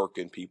his work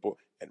in people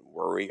and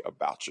worry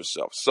about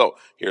yourself. So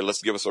here,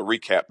 let's give us a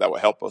recap that will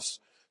help us.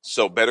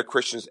 So better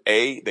Christians,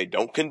 A, they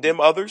don't condemn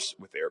others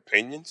with their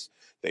opinions.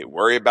 They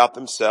worry about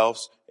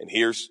themselves. And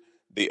here's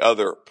the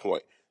other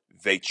point.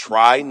 They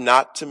try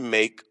not to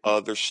make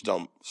others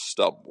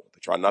stumble. They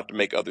try not to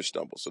make others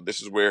stumble. So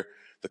this is where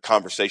the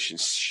conversation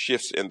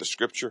shifts in the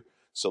scripture.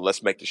 So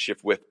let's make the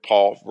shift with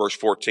Paul, verse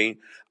 14.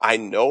 I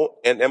know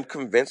and am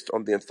convinced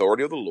on the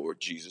authority of the Lord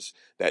Jesus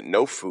that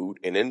no food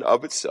in and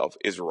of itself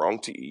is wrong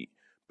to eat.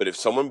 But if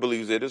someone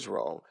believes it is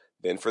wrong,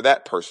 then for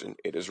that person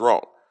it is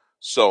wrong.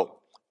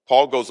 So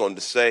Paul goes on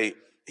to say,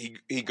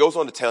 he goes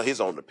on to tell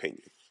his own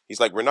opinion. He's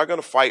like, we're not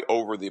going to fight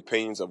over the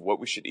opinions of what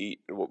we should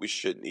eat and what we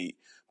shouldn't eat.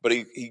 But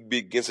he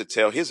begins to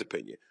tell his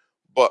opinion.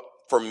 But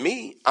for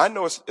me, I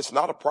know it's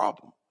not a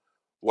problem.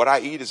 What I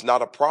eat is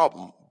not a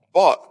problem.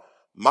 But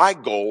my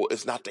goal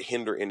is not to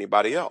hinder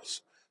anybody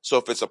else. So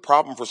if it's a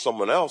problem for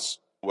someone else,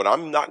 what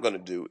I'm not going to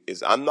do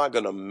is I'm not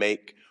going to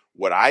make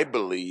what I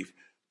believe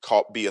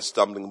be a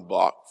stumbling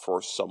block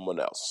for someone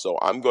else. So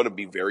I'm going to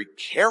be very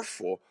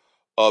careful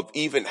of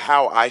even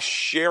how I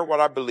share what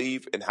I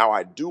believe and how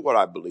I do what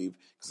I believe,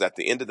 because at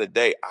the end of the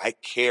day, I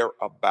care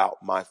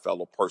about my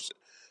fellow person.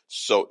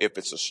 So if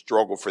it's a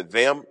struggle for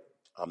them,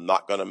 I'm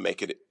not going to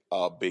make it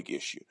a big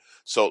issue.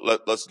 So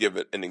let's give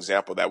it an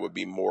example that would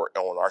be more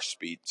on our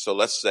speed. So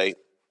let's say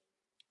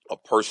a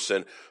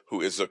person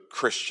who is a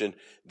Christian,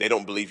 they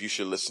don't believe you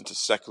should listen to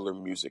secular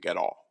music at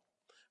all.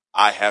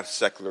 I have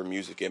secular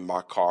music in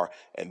my car,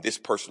 and this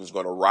person is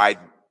going to ride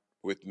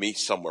with me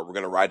somewhere. We're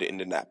going to ride to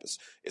Indianapolis.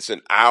 It's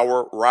an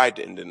hour ride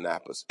to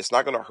Indianapolis. It's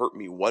not going to hurt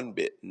me one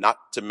bit not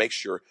to make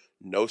sure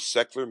no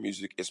secular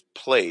music is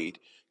played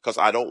because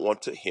I don't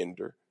want to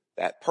hinder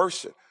that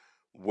person.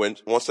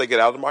 Once they get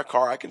out of my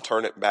car, I can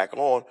turn it back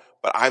on,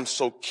 but I'm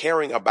so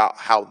caring about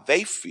how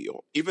they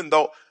feel, even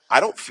though I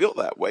don't feel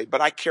that way,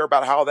 but I care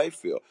about how they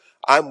feel.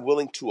 I'm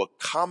willing to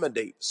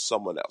accommodate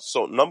someone else.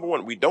 So number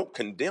one, we don't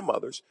condemn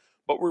others,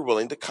 but we're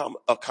willing to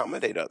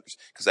accommodate others.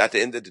 Because at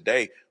the end of the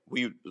day,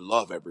 we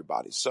love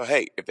everybody. So,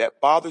 hey, if that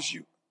bothers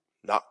you,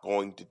 not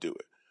going to do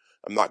it.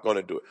 I'm not going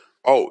to do it.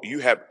 Oh,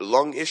 you have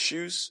lung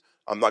issues?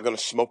 I'm not going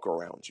to smoke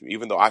around you.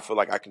 Even though I feel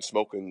like I can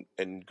smoke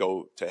and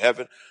go to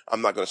heaven,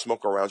 I'm not going to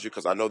smoke around you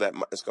because I know that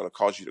it's going to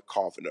cause you to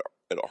cough and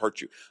it'll hurt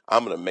you.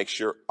 I'm going to make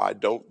sure I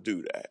don't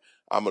do that.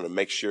 I'm going to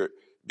make sure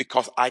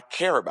because I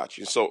care about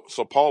you. So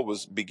Paul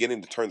was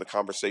beginning to turn the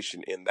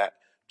conversation in that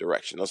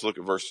direction. Let's look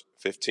at verse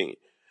 15.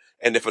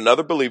 And if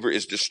another believer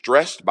is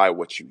distressed by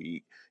what you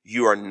eat,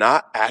 you are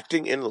not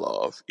acting in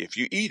love if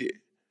you eat it.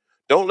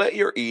 Don't let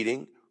your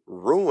eating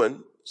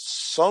ruin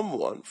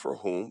someone for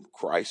whom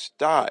Christ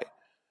died.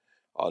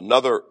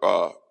 Another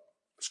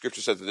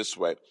scripture says it this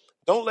way: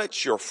 don't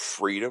let your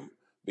freedom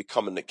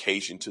become an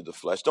occasion to the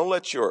flesh. Don't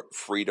let your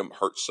freedom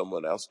hurt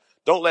someone else.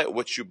 Don't let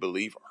what you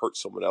believe hurt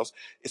someone else.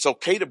 It's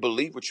okay to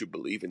believe what you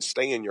believe and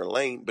stay in your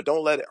lane, but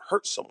don't let it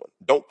hurt someone.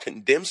 Don't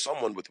condemn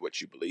someone with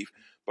what you believe,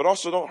 but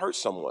also don't hurt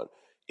someone.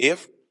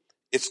 If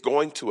it's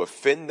going to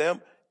offend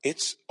them,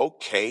 it's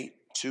okay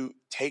to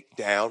take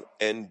down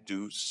and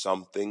do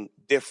something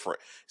different.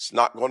 It's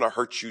not going to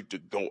hurt you to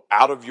go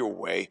out of your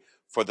way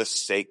for the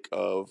sake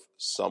of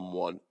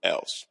someone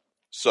else.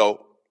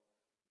 So,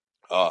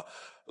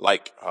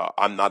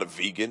 I'm not a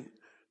vegan,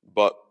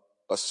 but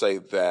let's say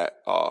that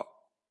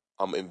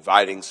I'm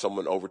inviting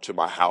someone over to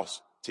my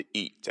house to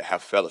eat, to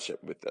have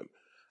fellowship with them.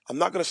 I'm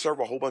not going to serve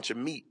a whole bunch of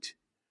meat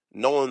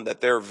knowing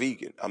that they're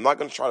vegan. I'm not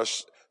going to try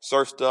to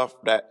serve stuff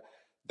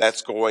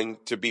that's going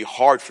to be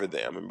hard for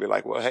them and be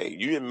like, well, hey,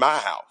 you in my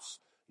house.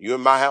 You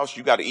in my house,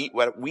 you got to eat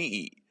what we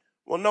eat.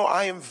 Well, no,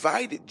 I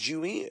invited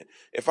you in.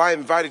 If I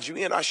invited you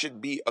in, I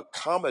should be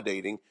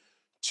accommodating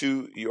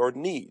to your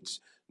needs.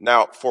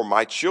 Now, for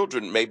my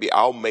children, maybe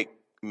I'll make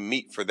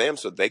meat for them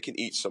so they can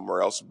eat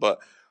somewhere else, but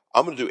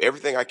I'm going to do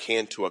everything I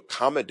can to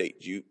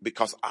accommodate you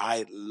because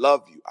I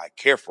love you. I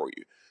care for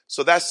you.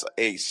 So that's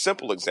a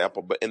simple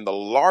example, but in the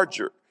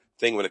larger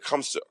thing, when it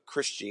comes to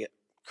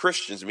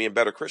Christians being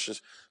better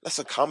Christians, let's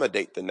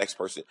accommodate the next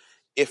person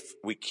if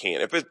we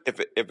can. If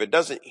it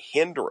doesn't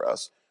hinder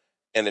us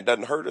and it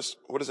doesn't hurt us,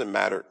 what does it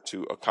matter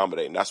to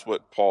accommodate? And that's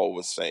what Paul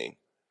was saying.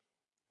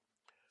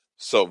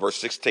 So verse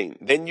 16,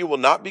 then you will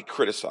not be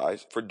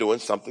criticized for doing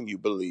something you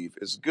believe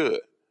is good.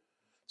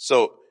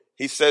 So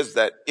he says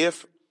that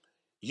if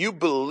you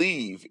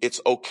believe it's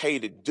okay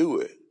to do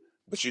it,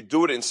 but you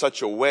do it in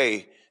such a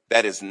way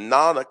that is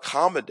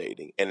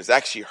non-accommodating and is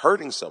actually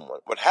hurting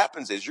someone, what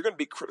happens is you're going to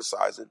be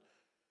criticized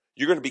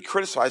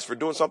for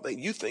doing something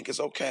you think is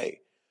okay.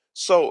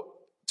 So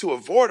to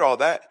avoid all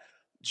that,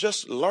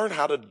 just learn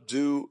how to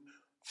do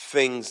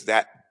things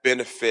that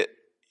benefit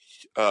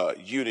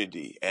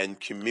unity and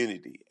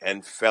community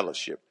and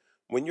fellowship.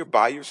 When you're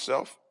by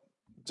yourself,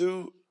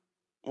 do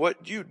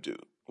what you do.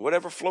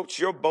 Whatever floats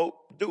your boat,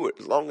 do it.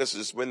 As long as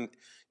it's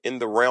in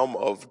the realm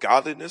of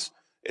godliness,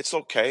 it's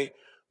okay.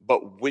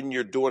 But when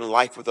you're doing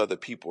life with other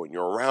people and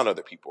you're around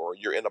other people or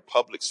you're in a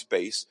public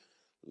space,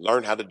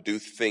 learn how to do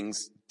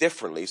things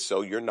differently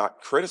so you're not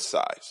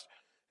criticized.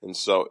 And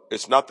so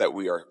it's not that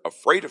we are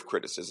afraid of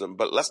criticism,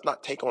 but let's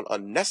not take on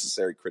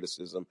unnecessary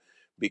criticism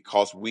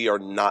because we are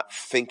not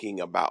thinking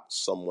about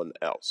someone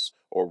else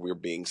or we're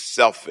being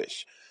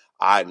selfish.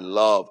 I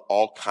love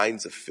all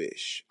kinds of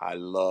fish. I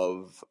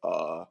love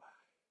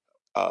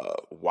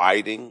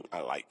whiting.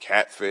 I like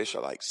catfish. I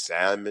like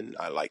salmon.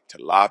 I like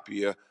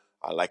tilapia.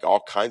 I like all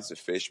kinds of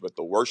fish. But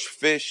the worst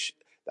fish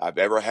I've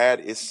ever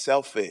had is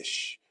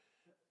shellfish.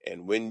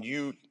 And when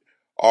you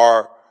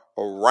are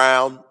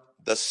around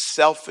the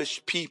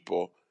selfish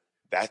people,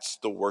 that's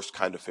the worst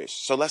kind of fish.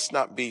 So let's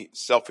not be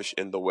selfish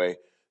in the way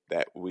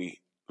that we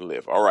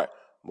live. All right,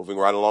 moving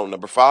right along.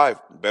 Number 5,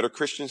 better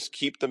Christians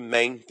keep the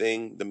main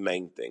thing the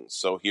main thing.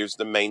 So here's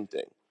the main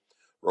thing.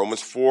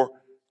 Romans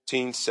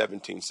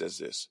 14:17 says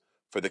this: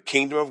 for the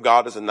kingdom of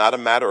God is not a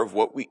matter of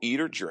what we eat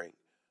or drink,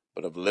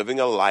 but of living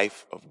a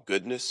life of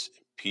goodness,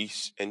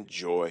 peace, and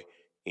joy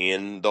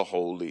in the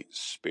Holy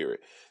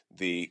Spirit.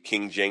 The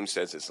King James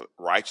says it's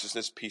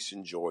righteousness, peace,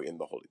 and joy in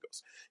the Holy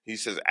Ghost. He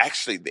says,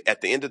 actually,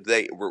 at the end of the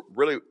day, we're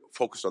really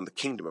focused on the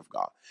kingdom of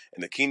God.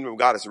 And the kingdom of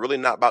God is really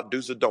not about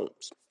do's or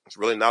don'ts. It's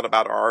really not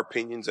about our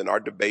opinions and our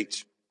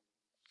debates.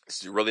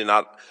 It's really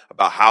not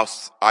about how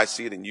I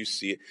see it and you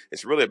see it.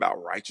 It's really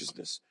about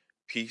righteousness,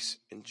 peace,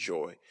 and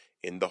joy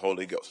in the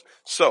Holy Ghost.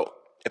 So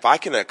if I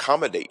can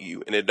accommodate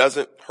you and it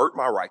doesn't hurt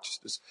my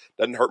righteousness,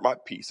 doesn't hurt my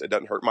peace, it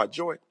doesn't hurt my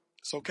joy,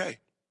 it's okay.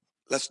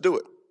 Let's do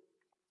it.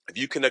 If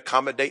you can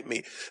accommodate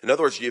me, in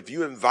other words, if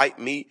you invite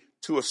me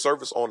to a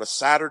service on a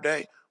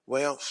Saturday,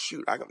 well,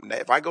 shoot,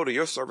 if I go to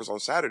your service on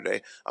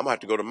Saturday, I'm going to have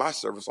to go to my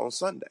service on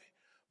Sunday.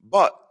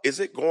 But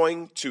is it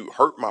going to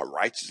hurt my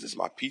righteousness,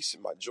 my peace,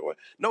 and my joy?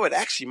 No, it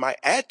actually might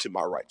add to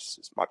my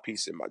righteousness, my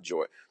peace, and my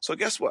joy. So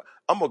guess what?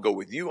 I'm going to go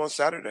with you on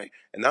Saturday,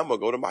 and I'm going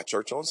to go to my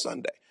church on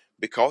Sunday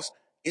because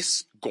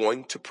it's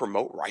going to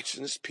promote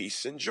righteousness,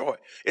 peace, and joy.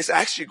 It's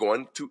actually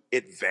going to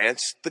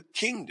advance the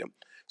kingdom.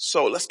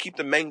 So let's keep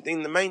the main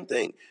thing the main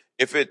thing.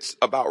 If it's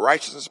about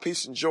righteousness,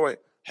 peace, and joy,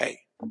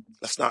 hey,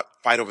 let's not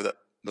fight over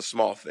the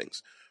small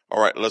things.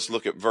 All right, let's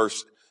look at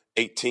verse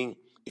 18.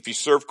 If you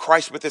serve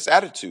Christ with this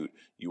attitude,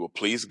 you will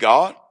please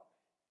God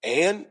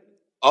and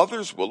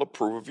others will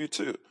approve of you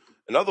too.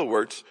 In other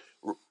words,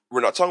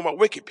 we're not talking about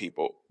wicked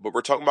people, but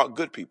we're talking about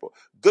good people.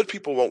 Good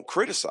people won't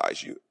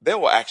criticize you. They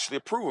will actually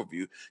approve of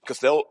you because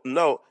they'll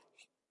know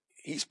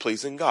he's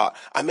pleasing God.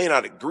 I may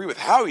not agree with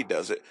how he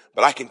does it,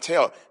 but I can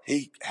tell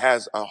he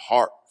has a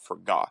heart for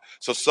God.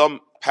 So some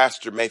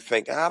pastor may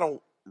think, I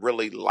don't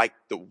really like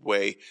the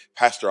way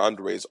Pastor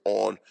Andre is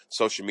on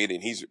social media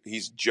and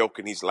he's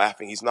joking, he's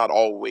laughing. He's not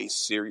always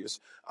serious.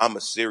 I'm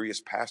a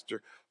serious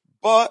pastor,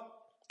 but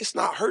it's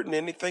not hurting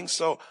anything.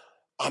 So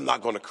I'm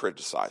not going to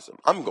criticize him.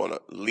 I'm going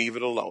to leave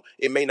it alone.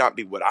 It may not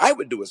be what I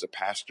would do as a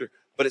pastor,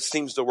 but it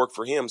seems to work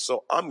for him.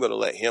 So I'm going to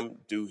let him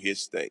do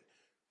his thing.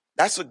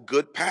 That's a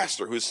good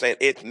pastor who's saying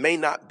it may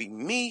not be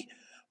me,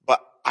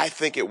 but I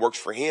think it works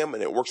for him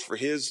and it works for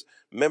his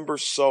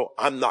members. So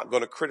I'm not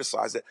going to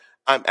criticize it.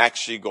 I'm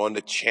actually going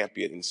to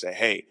champion it and say,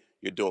 hey,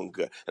 you're doing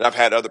good. And I've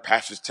had other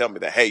pastors tell me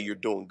that, hey, you're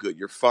doing good.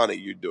 You're funny.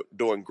 You're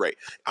doing great.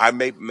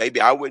 Maybe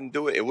I wouldn't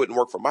do it. It wouldn't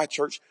work for my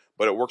church,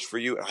 but it works for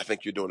you. And I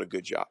think you're doing a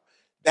good job.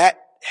 That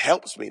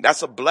helps me.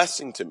 That's a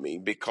blessing to me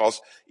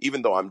because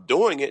even though I'm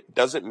doing it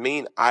doesn't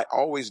mean I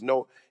always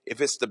know if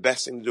it's the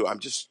best thing to do. I'm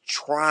just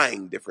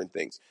trying different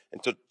things.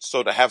 And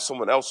so to have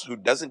someone else who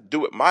doesn't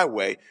do it my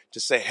way to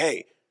say,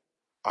 hey,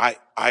 I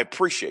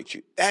appreciate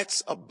you.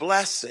 That's a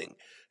blessing.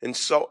 And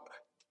so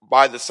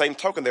by the same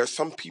token, there are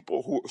some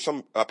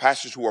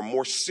pastors who are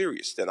more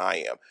serious than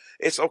I am.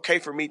 It's okay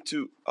for me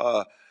to,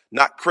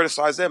 not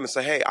criticize them and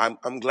say, hey,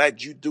 I'm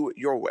glad you do it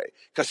your way.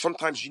 Because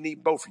sometimes you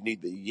need both. You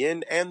need the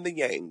yin and the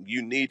yang.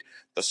 You need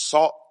the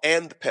salt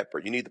and the pepper.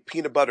 You need the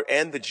peanut butter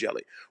and the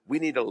jelly. We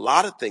need a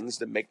lot of things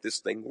to make this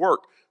thing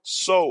work.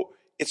 So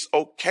it's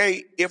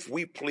okay if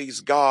we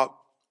please God,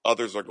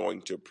 others are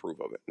going to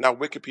approve of it. Now,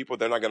 wicked people,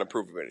 they're not going to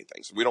approve of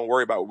anything. So we don't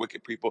worry about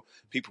wicked people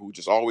who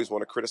just always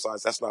want to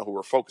criticize. That's not who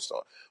we're focused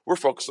on. We're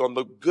focused on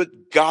the good,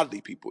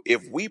 godly people.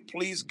 If we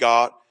please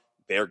God,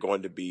 they're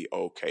going to be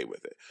okay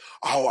with it.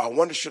 Oh, I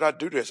wonder, should I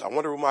do this? I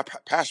wonder, will my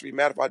pastor be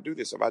mad if I do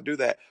this, if I do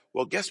that?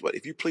 Well, guess what?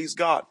 If you please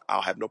God,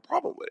 I'll have no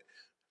problem with it.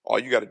 All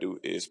you got to do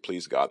is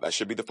please God. That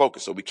should be the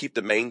focus. So we keep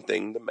the main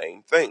thing the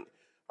main thing.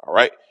 All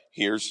right.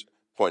 Here's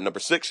point number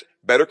 6.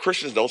 Better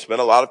Christians don't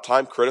spend a lot of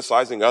time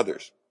criticizing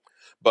others,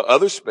 but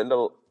others spend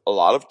a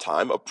lot of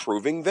time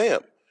approving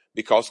them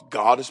because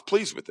God is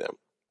pleased with them.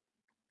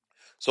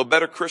 So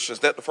better Christians,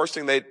 that the first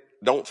thing they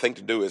don't think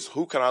to do is,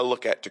 who can I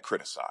look at to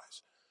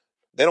criticize?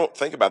 They don't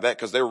think about that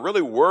because they're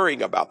really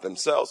worrying about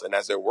themselves. And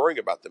as they're worrying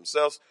about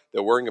themselves,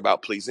 they're worrying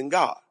about pleasing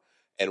God.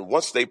 And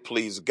once they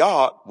please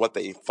God, what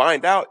they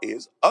find out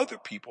is other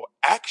people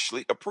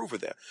actually approve of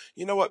them.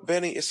 You know what,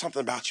 Benny? It's something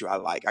about you I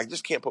like. I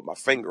just can't put my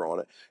finger on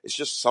it. It's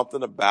just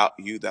something about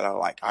you that I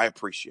like. I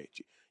appreciate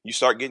you. You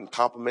start getting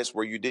compliments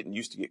where you didn't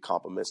used to get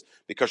compliments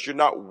because you're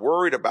not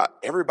worried about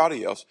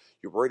everybody else.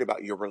 You're worried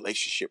about your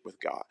relationship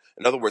with God.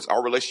 In other words,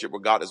 our relationship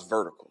with God is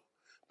vertical.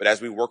 But as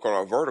we work on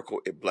our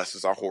vertical, it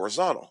blesses our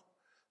horizontal.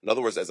 In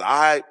other words, as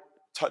I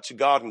touch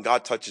God and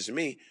God touches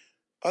me,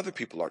 other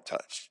people are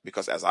touched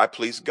because as I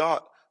please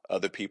God,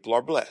 other people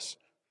are blessed.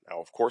 Now,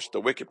 of course, the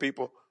wicked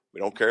people, we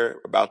don't care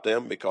about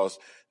them because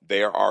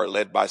they are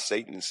led by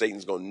Satan and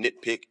Satan's going to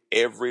nitpick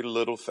every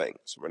little thing.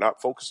 So we're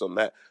not focused on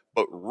that,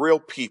 but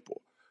real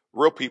people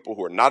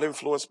who are not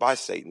influenced by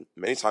Satan,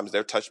 many times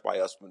they're touched by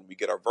us. When we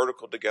get our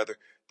vertical together,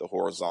 the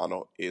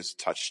horizontal is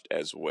touched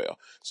as well.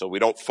 So we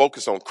don't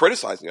focus on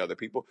criticizing other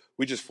people.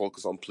 We just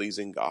focus on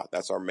pleasing God.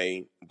 That's our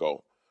main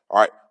goal. All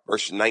right,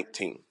 verse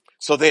 19.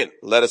 So then,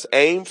 let us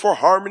aim for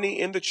harmony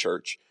in the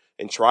church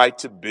and try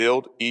to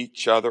build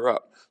each other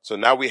up. So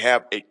now we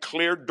have a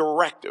clear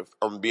directive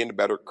on being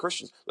better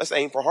Christians. Let's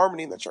aim for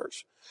harmony in the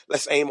church.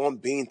 Let's aim on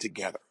being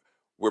together.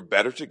 We're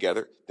better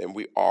together than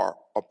we are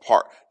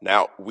apart.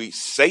 Now, we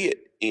say it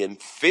in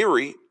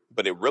theory,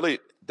 but it really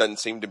doesn't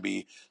seem to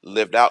be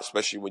lived out,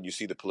 especially when you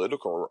see the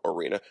political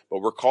arena. But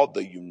we're called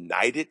the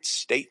United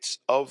States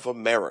of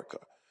America.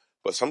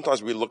 But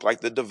sometimes we look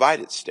like the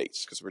divided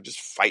states because we're just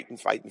fighting.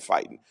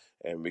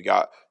 And we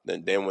got,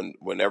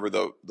 whenever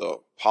the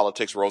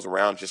politics rolls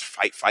around, just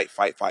fight.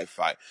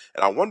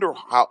 And I wonder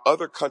how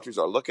other countries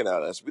are looking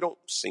at us. We don't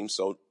seem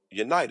so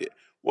united.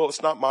 Well,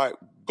 it's not my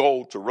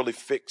goal to really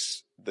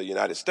fix the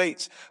United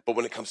States, but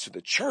when it comes to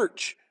the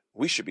church,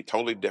 we should be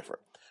totally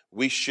different.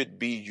 We should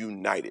be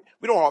united.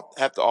 We don't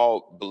have to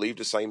all believe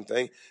the same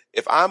thing.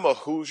 If I'm a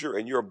Hoosier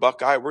and you're a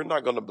Buckeye, we're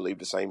not going to believe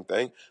the same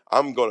thing.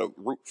 I'm going to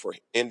root for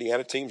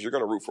Indiana teams. You're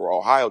going to root for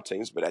Ohio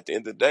teams. But at the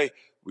end of the day,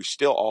 we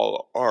still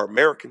all are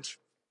Americans.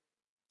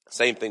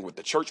 Same thing with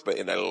the church, but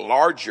in a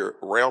larger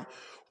realm,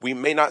 we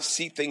may not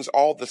see things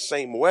all the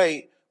same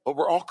way, but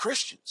we're all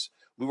Christians.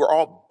 We were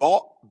all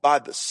bought by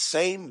the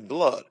same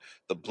blood,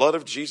 the blood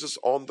of Jesus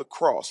on the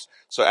cross.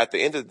 So at the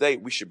end of the day,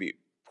 we should be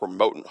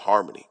promoting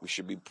harmony. We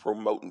should be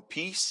promoting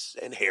peace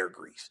and hair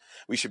grease.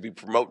 We should be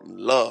promoting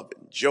love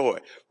and joy,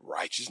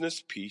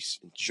 righteousness, peace,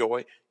 and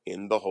joy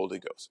in the Holy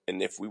Ghost.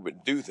 And if we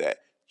would do that,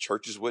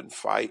 churches wouldn't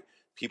fight.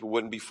 People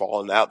wouldn't be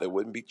falling out. There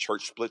wouldn't be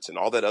church splits and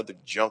all that other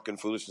junk and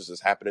foolishness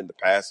that's happened in the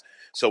past.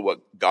 So what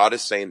God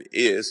is saying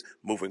is,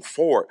 moving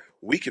forward,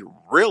 we could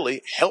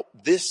really help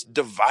this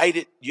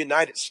divided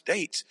United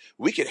States.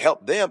 We could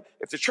help them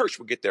if the church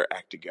would get their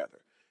act together.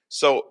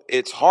 So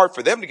it's hard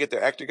for them to get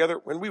their act together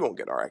when we won't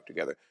get our act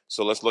together.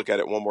 So let's look at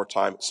it one more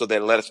time. So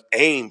then let us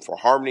aim for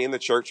harmony in the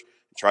church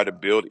and try to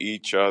build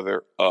each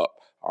other up.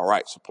 All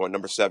right. So point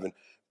number 7,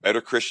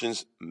 better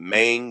Christians'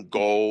 main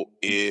goal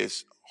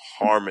is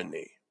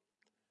harmony.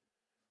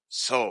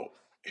 So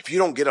if you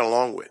don't get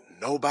along with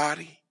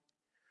nobody,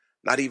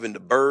 not even the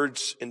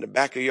birds in the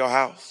back of your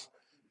house,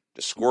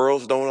 the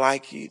squirrels don't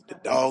like you, the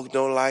dogs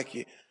don't like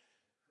you,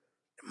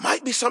 there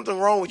might be something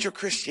wrong with your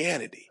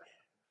Christianity.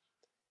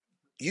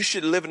 You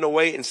should live in a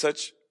way, in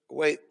such a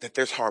way that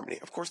there's harmony.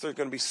 Of course, there's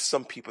going to be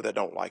some people that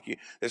don't like you.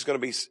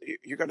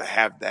 You're going to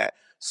have that.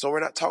 So we're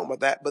not talking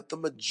about that, but the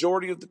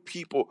majority of the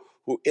people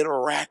who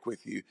interact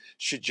with you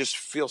should just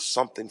feel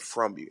something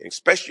from you. And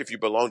especially if you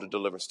belong to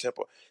Deliverance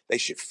Temple, they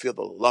should feel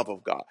the love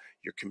of God.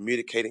 You're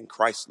communicating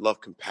Christ's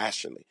love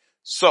compassionately.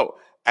 So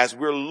as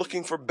we're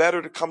looking for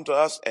better to come to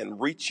us and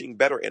reaching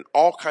better in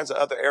all kinds of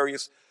other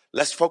areas,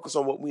 let's focus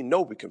on what we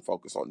know we can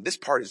focus on. This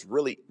part is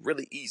really,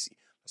 really easy.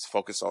 Let's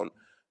focus on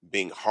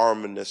being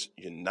harmonious,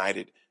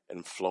 united,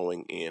 and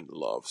flowing in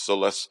love. So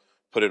let's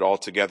put it all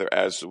together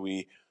as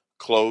we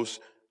close.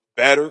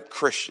 Better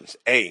Christians.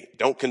 A,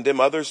 don't condemn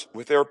others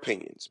with their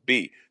opinions.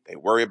 B, they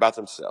worry about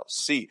themselves.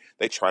 C,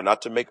 they try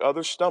not to make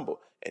others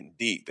stumble. And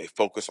D, they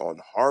focus on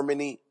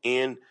harmony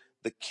in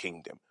the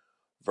kingdom.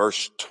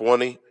 Verse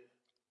 20,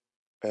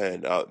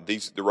 and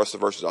the rest of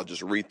the verses, I'll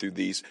just read through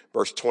these.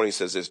 Verse 20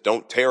 says this: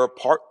 don't tear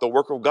apart the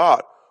work of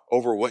God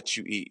over what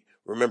you eat.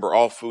 Remember,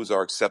 all foods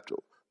are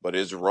acceptable, but it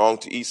is wrong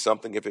to eat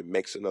something if it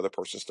makes another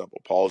person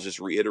stumble. Paul's just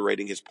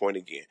reiterating his point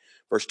again.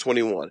 Verse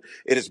 21,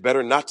 it is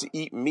better not to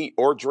eat meat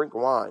or drink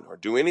wine or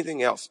do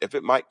anything else if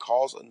it might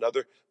cause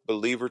another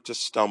believer to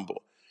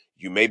stumble.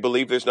 You may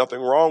believe there's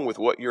nothing wrong with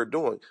what you're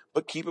doing,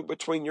 but keep it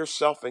between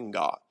yourself and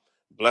God.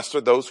 Blessed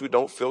are those who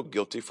don't feel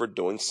guilty for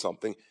doing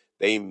something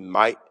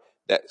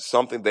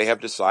something they have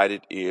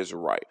decided is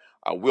right.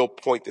 I will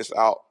point this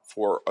out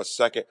for a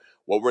second.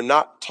 What we're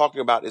not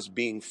talking about is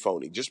being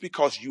phony. Just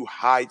because you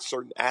hide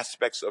certain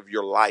aspects of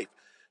your life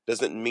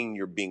doesn't mean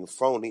you're being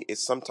phony. It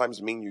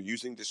sometimes means you're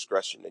using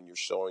discretion and you're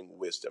showing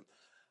wisdom.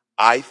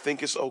 I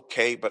think it's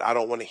okay, but I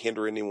don't want to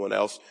hinder anyone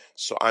else.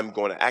 So I'm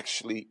going to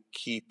actually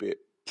keep it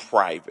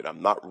private.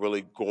 I'm not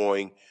really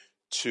going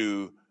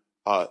to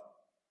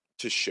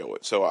show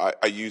it. So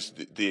I use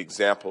the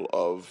example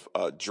of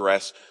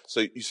dress.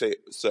 So you say,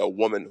 so a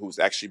woman who's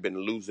actually been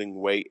losing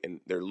weight and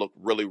they look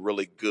really,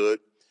 really good,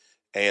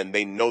 and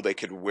they know they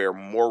could wear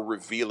more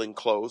revealing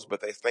clothes,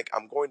 but they think,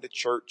 I'm going to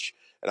church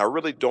and I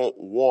really don't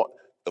want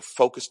the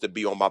focus to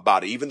be on my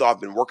body. Even though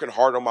I've been working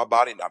hard on my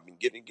body and I've been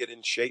getting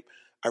in shape,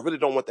 I really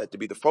don't want that to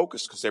be the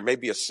focus, because there may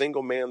be a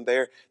single man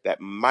there that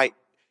might,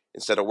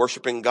 instead of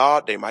worshiping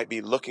God, they might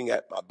be looking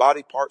at my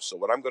body parts. So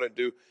what I'm going to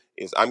do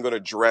is I'm going to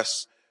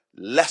dress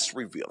less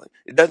revealing.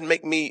 It doesn't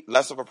make me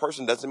less of a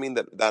person. Doesn't mean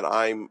that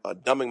I'm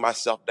dumbing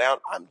myself down.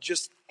 I'm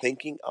just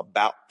thinking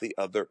about the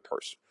other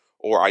person.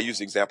 Or I use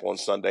the example on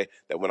Sunday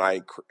that when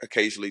I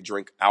occasionally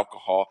drink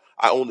alcohol,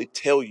 I only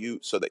tell you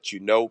so that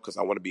you know, because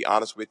I want to be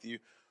honest with you.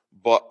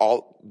 But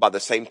by the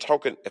same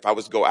token, if I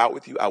was to go out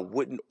with you, I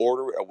wouldn't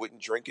order it. I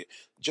wouldn't drink it,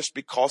 just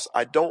because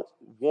I don't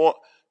want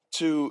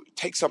to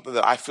take something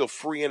that I feel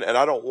free in, and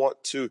I don't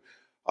want to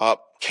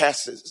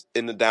cast it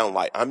in the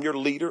downlight. I'm your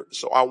leader,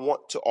 so I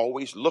want to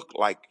always look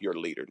like your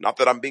leader. Not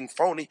that I'm being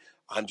phony.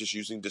 I'm just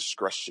using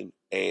discretion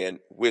and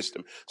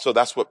wisdom. So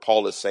that's what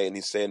Paul is saying.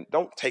 He's saying,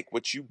 don't take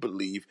what you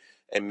believe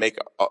and make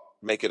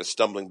it a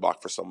stumbling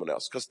block for someone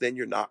else, because then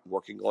you're not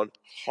working on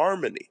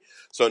harmony.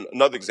 So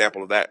another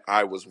example of that,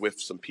 I was with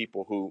some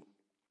people who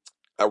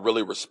I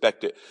really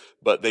respected,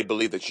 but they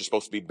believe that you're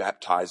supposed to be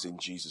baptized in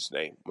Jesus'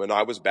 name. When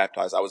I was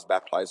baptized in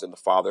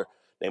the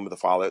name of the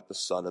Father, the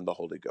Son, and the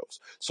Holy Ghost.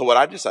 So what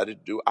I decided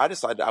to do,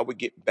 I would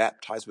get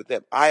baptized with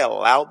them. I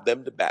allowed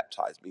them to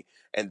baptize me,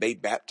 and they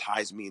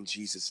baptized me in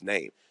Jesus'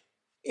 name.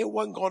 It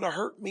wasn't going to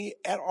hurt me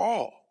at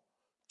all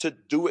to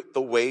do it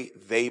the way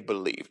they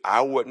believe.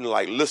 I wouldn't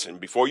listen,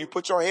 before you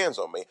put your hands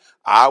on me,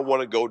 I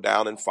want to go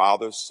down in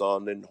Father,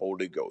 Son, and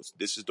Holy Ghost.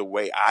 This is the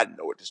way I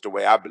know it. This is the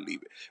way I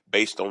believe it,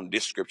 based on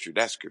this scripture,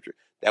 that scripture.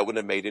 That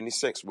wouldn't have made any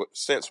sense.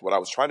 What I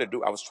was trying to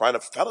do, I was trying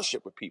to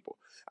fellowship with people.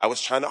 I was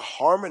trying to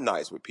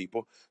harmonize with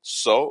people.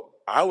 So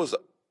I was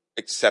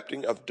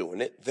accepting of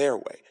doing it their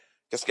way.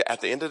 Because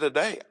at the end of the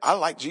day, I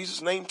like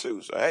Jesus' name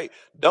too. So hey,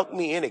 dunk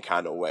me any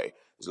kind of way.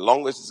 As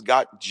long as it's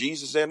got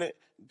Jesus in it,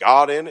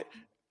 God in it,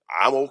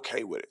 I'm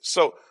okay with it.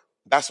 So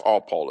that's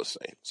all Paul is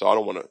saying. So I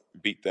don't want to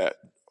beat that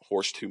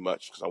horse too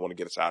much, because I want to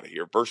get us out of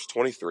here. Verse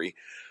 23,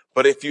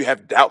 but if you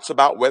have doubts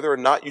about whether or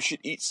not you should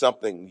eat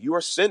something, you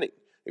are sinning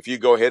if you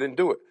go ahead and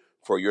do it,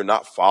 for you're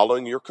not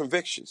following your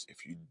convictions.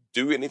 If you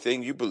do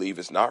anything you believe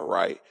is not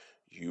right,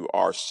 you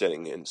are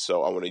sinning. And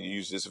so I want to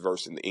use this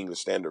verse in the English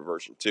Standard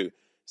Version too. It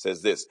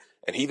says this: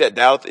 and he that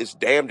doubteth is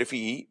damned if he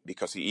eat,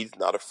 because he eateth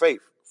not of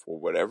faith. For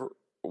whatever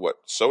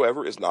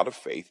whatsoever is not of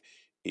faith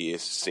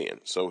is sin.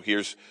 So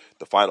here's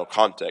the final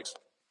context.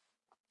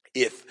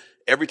 If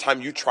every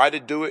time you try to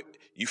do it,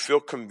 you feel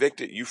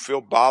convicted, you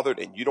feel bothered,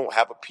 and you don't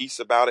have a peace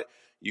about it,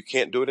 you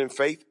can't do it in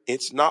faith,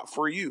 it's not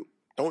for you.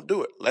 Don't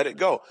do it. Let it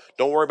go.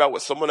 Don't worry about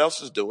what someone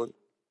else is doing.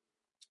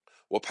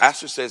 Well,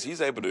 pastor says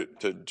he's able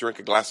to drink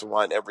a glass of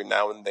wine every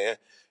now and then,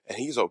 and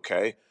he's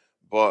okay.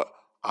 But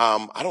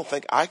I don't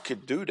think I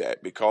could do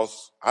that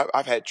because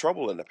I've had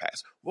trouble in the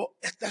past. Well,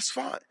 that's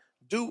fine.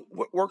 Do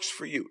what works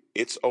for you.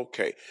 It's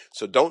okay.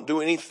 So don't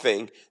do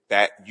anything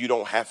that you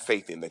don't have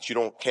faith in, that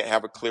you can't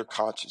have a clear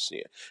conscience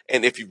in.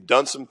 And if you've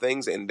done some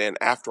things and then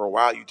after a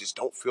while you just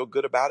don't feel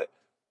good about it,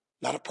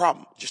 not a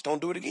problem. Just don't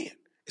do it again.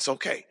 It's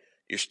okay.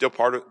 You're still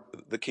part of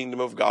the kingdom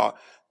of God,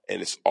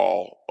 and it's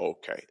all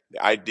okay.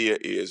 The idea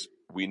is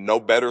we know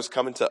better is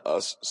coming to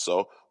us,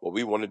 so what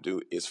we want to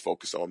do is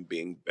focus on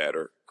being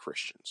better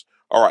Christians.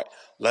 All right,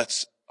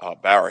 let's bow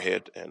our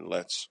head and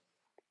let's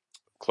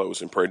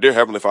close in prayer. Dear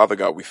Heavenly Father,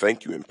 God, we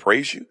thank you and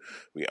praise you.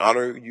 We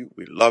honor you.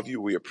 We love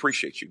you. We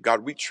appreciate you.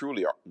 God, we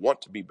truly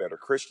want to be better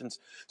Christians,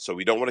 so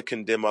we don't want to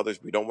condemn others.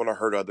 We don't want to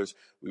hurt others.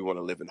 We want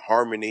to live in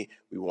harmony.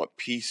 We want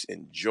peace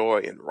and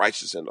joy and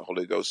righteousness and the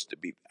Holy Ghost to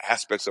be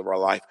aspects of our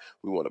life.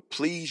 We want to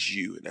please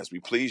you, and as we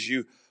please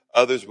you,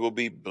 others will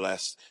be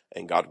blessed.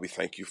 And God, we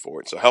thank you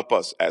for it. So help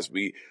us as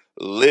we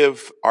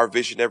live our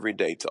vision every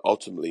day to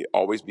ultimately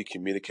always be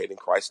communicating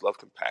Christ's love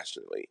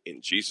compassionately. In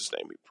Jesus'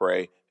 name we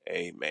pray.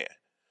 Amen.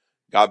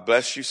 God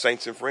bless you,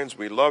 saints and friends.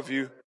 We love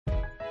you.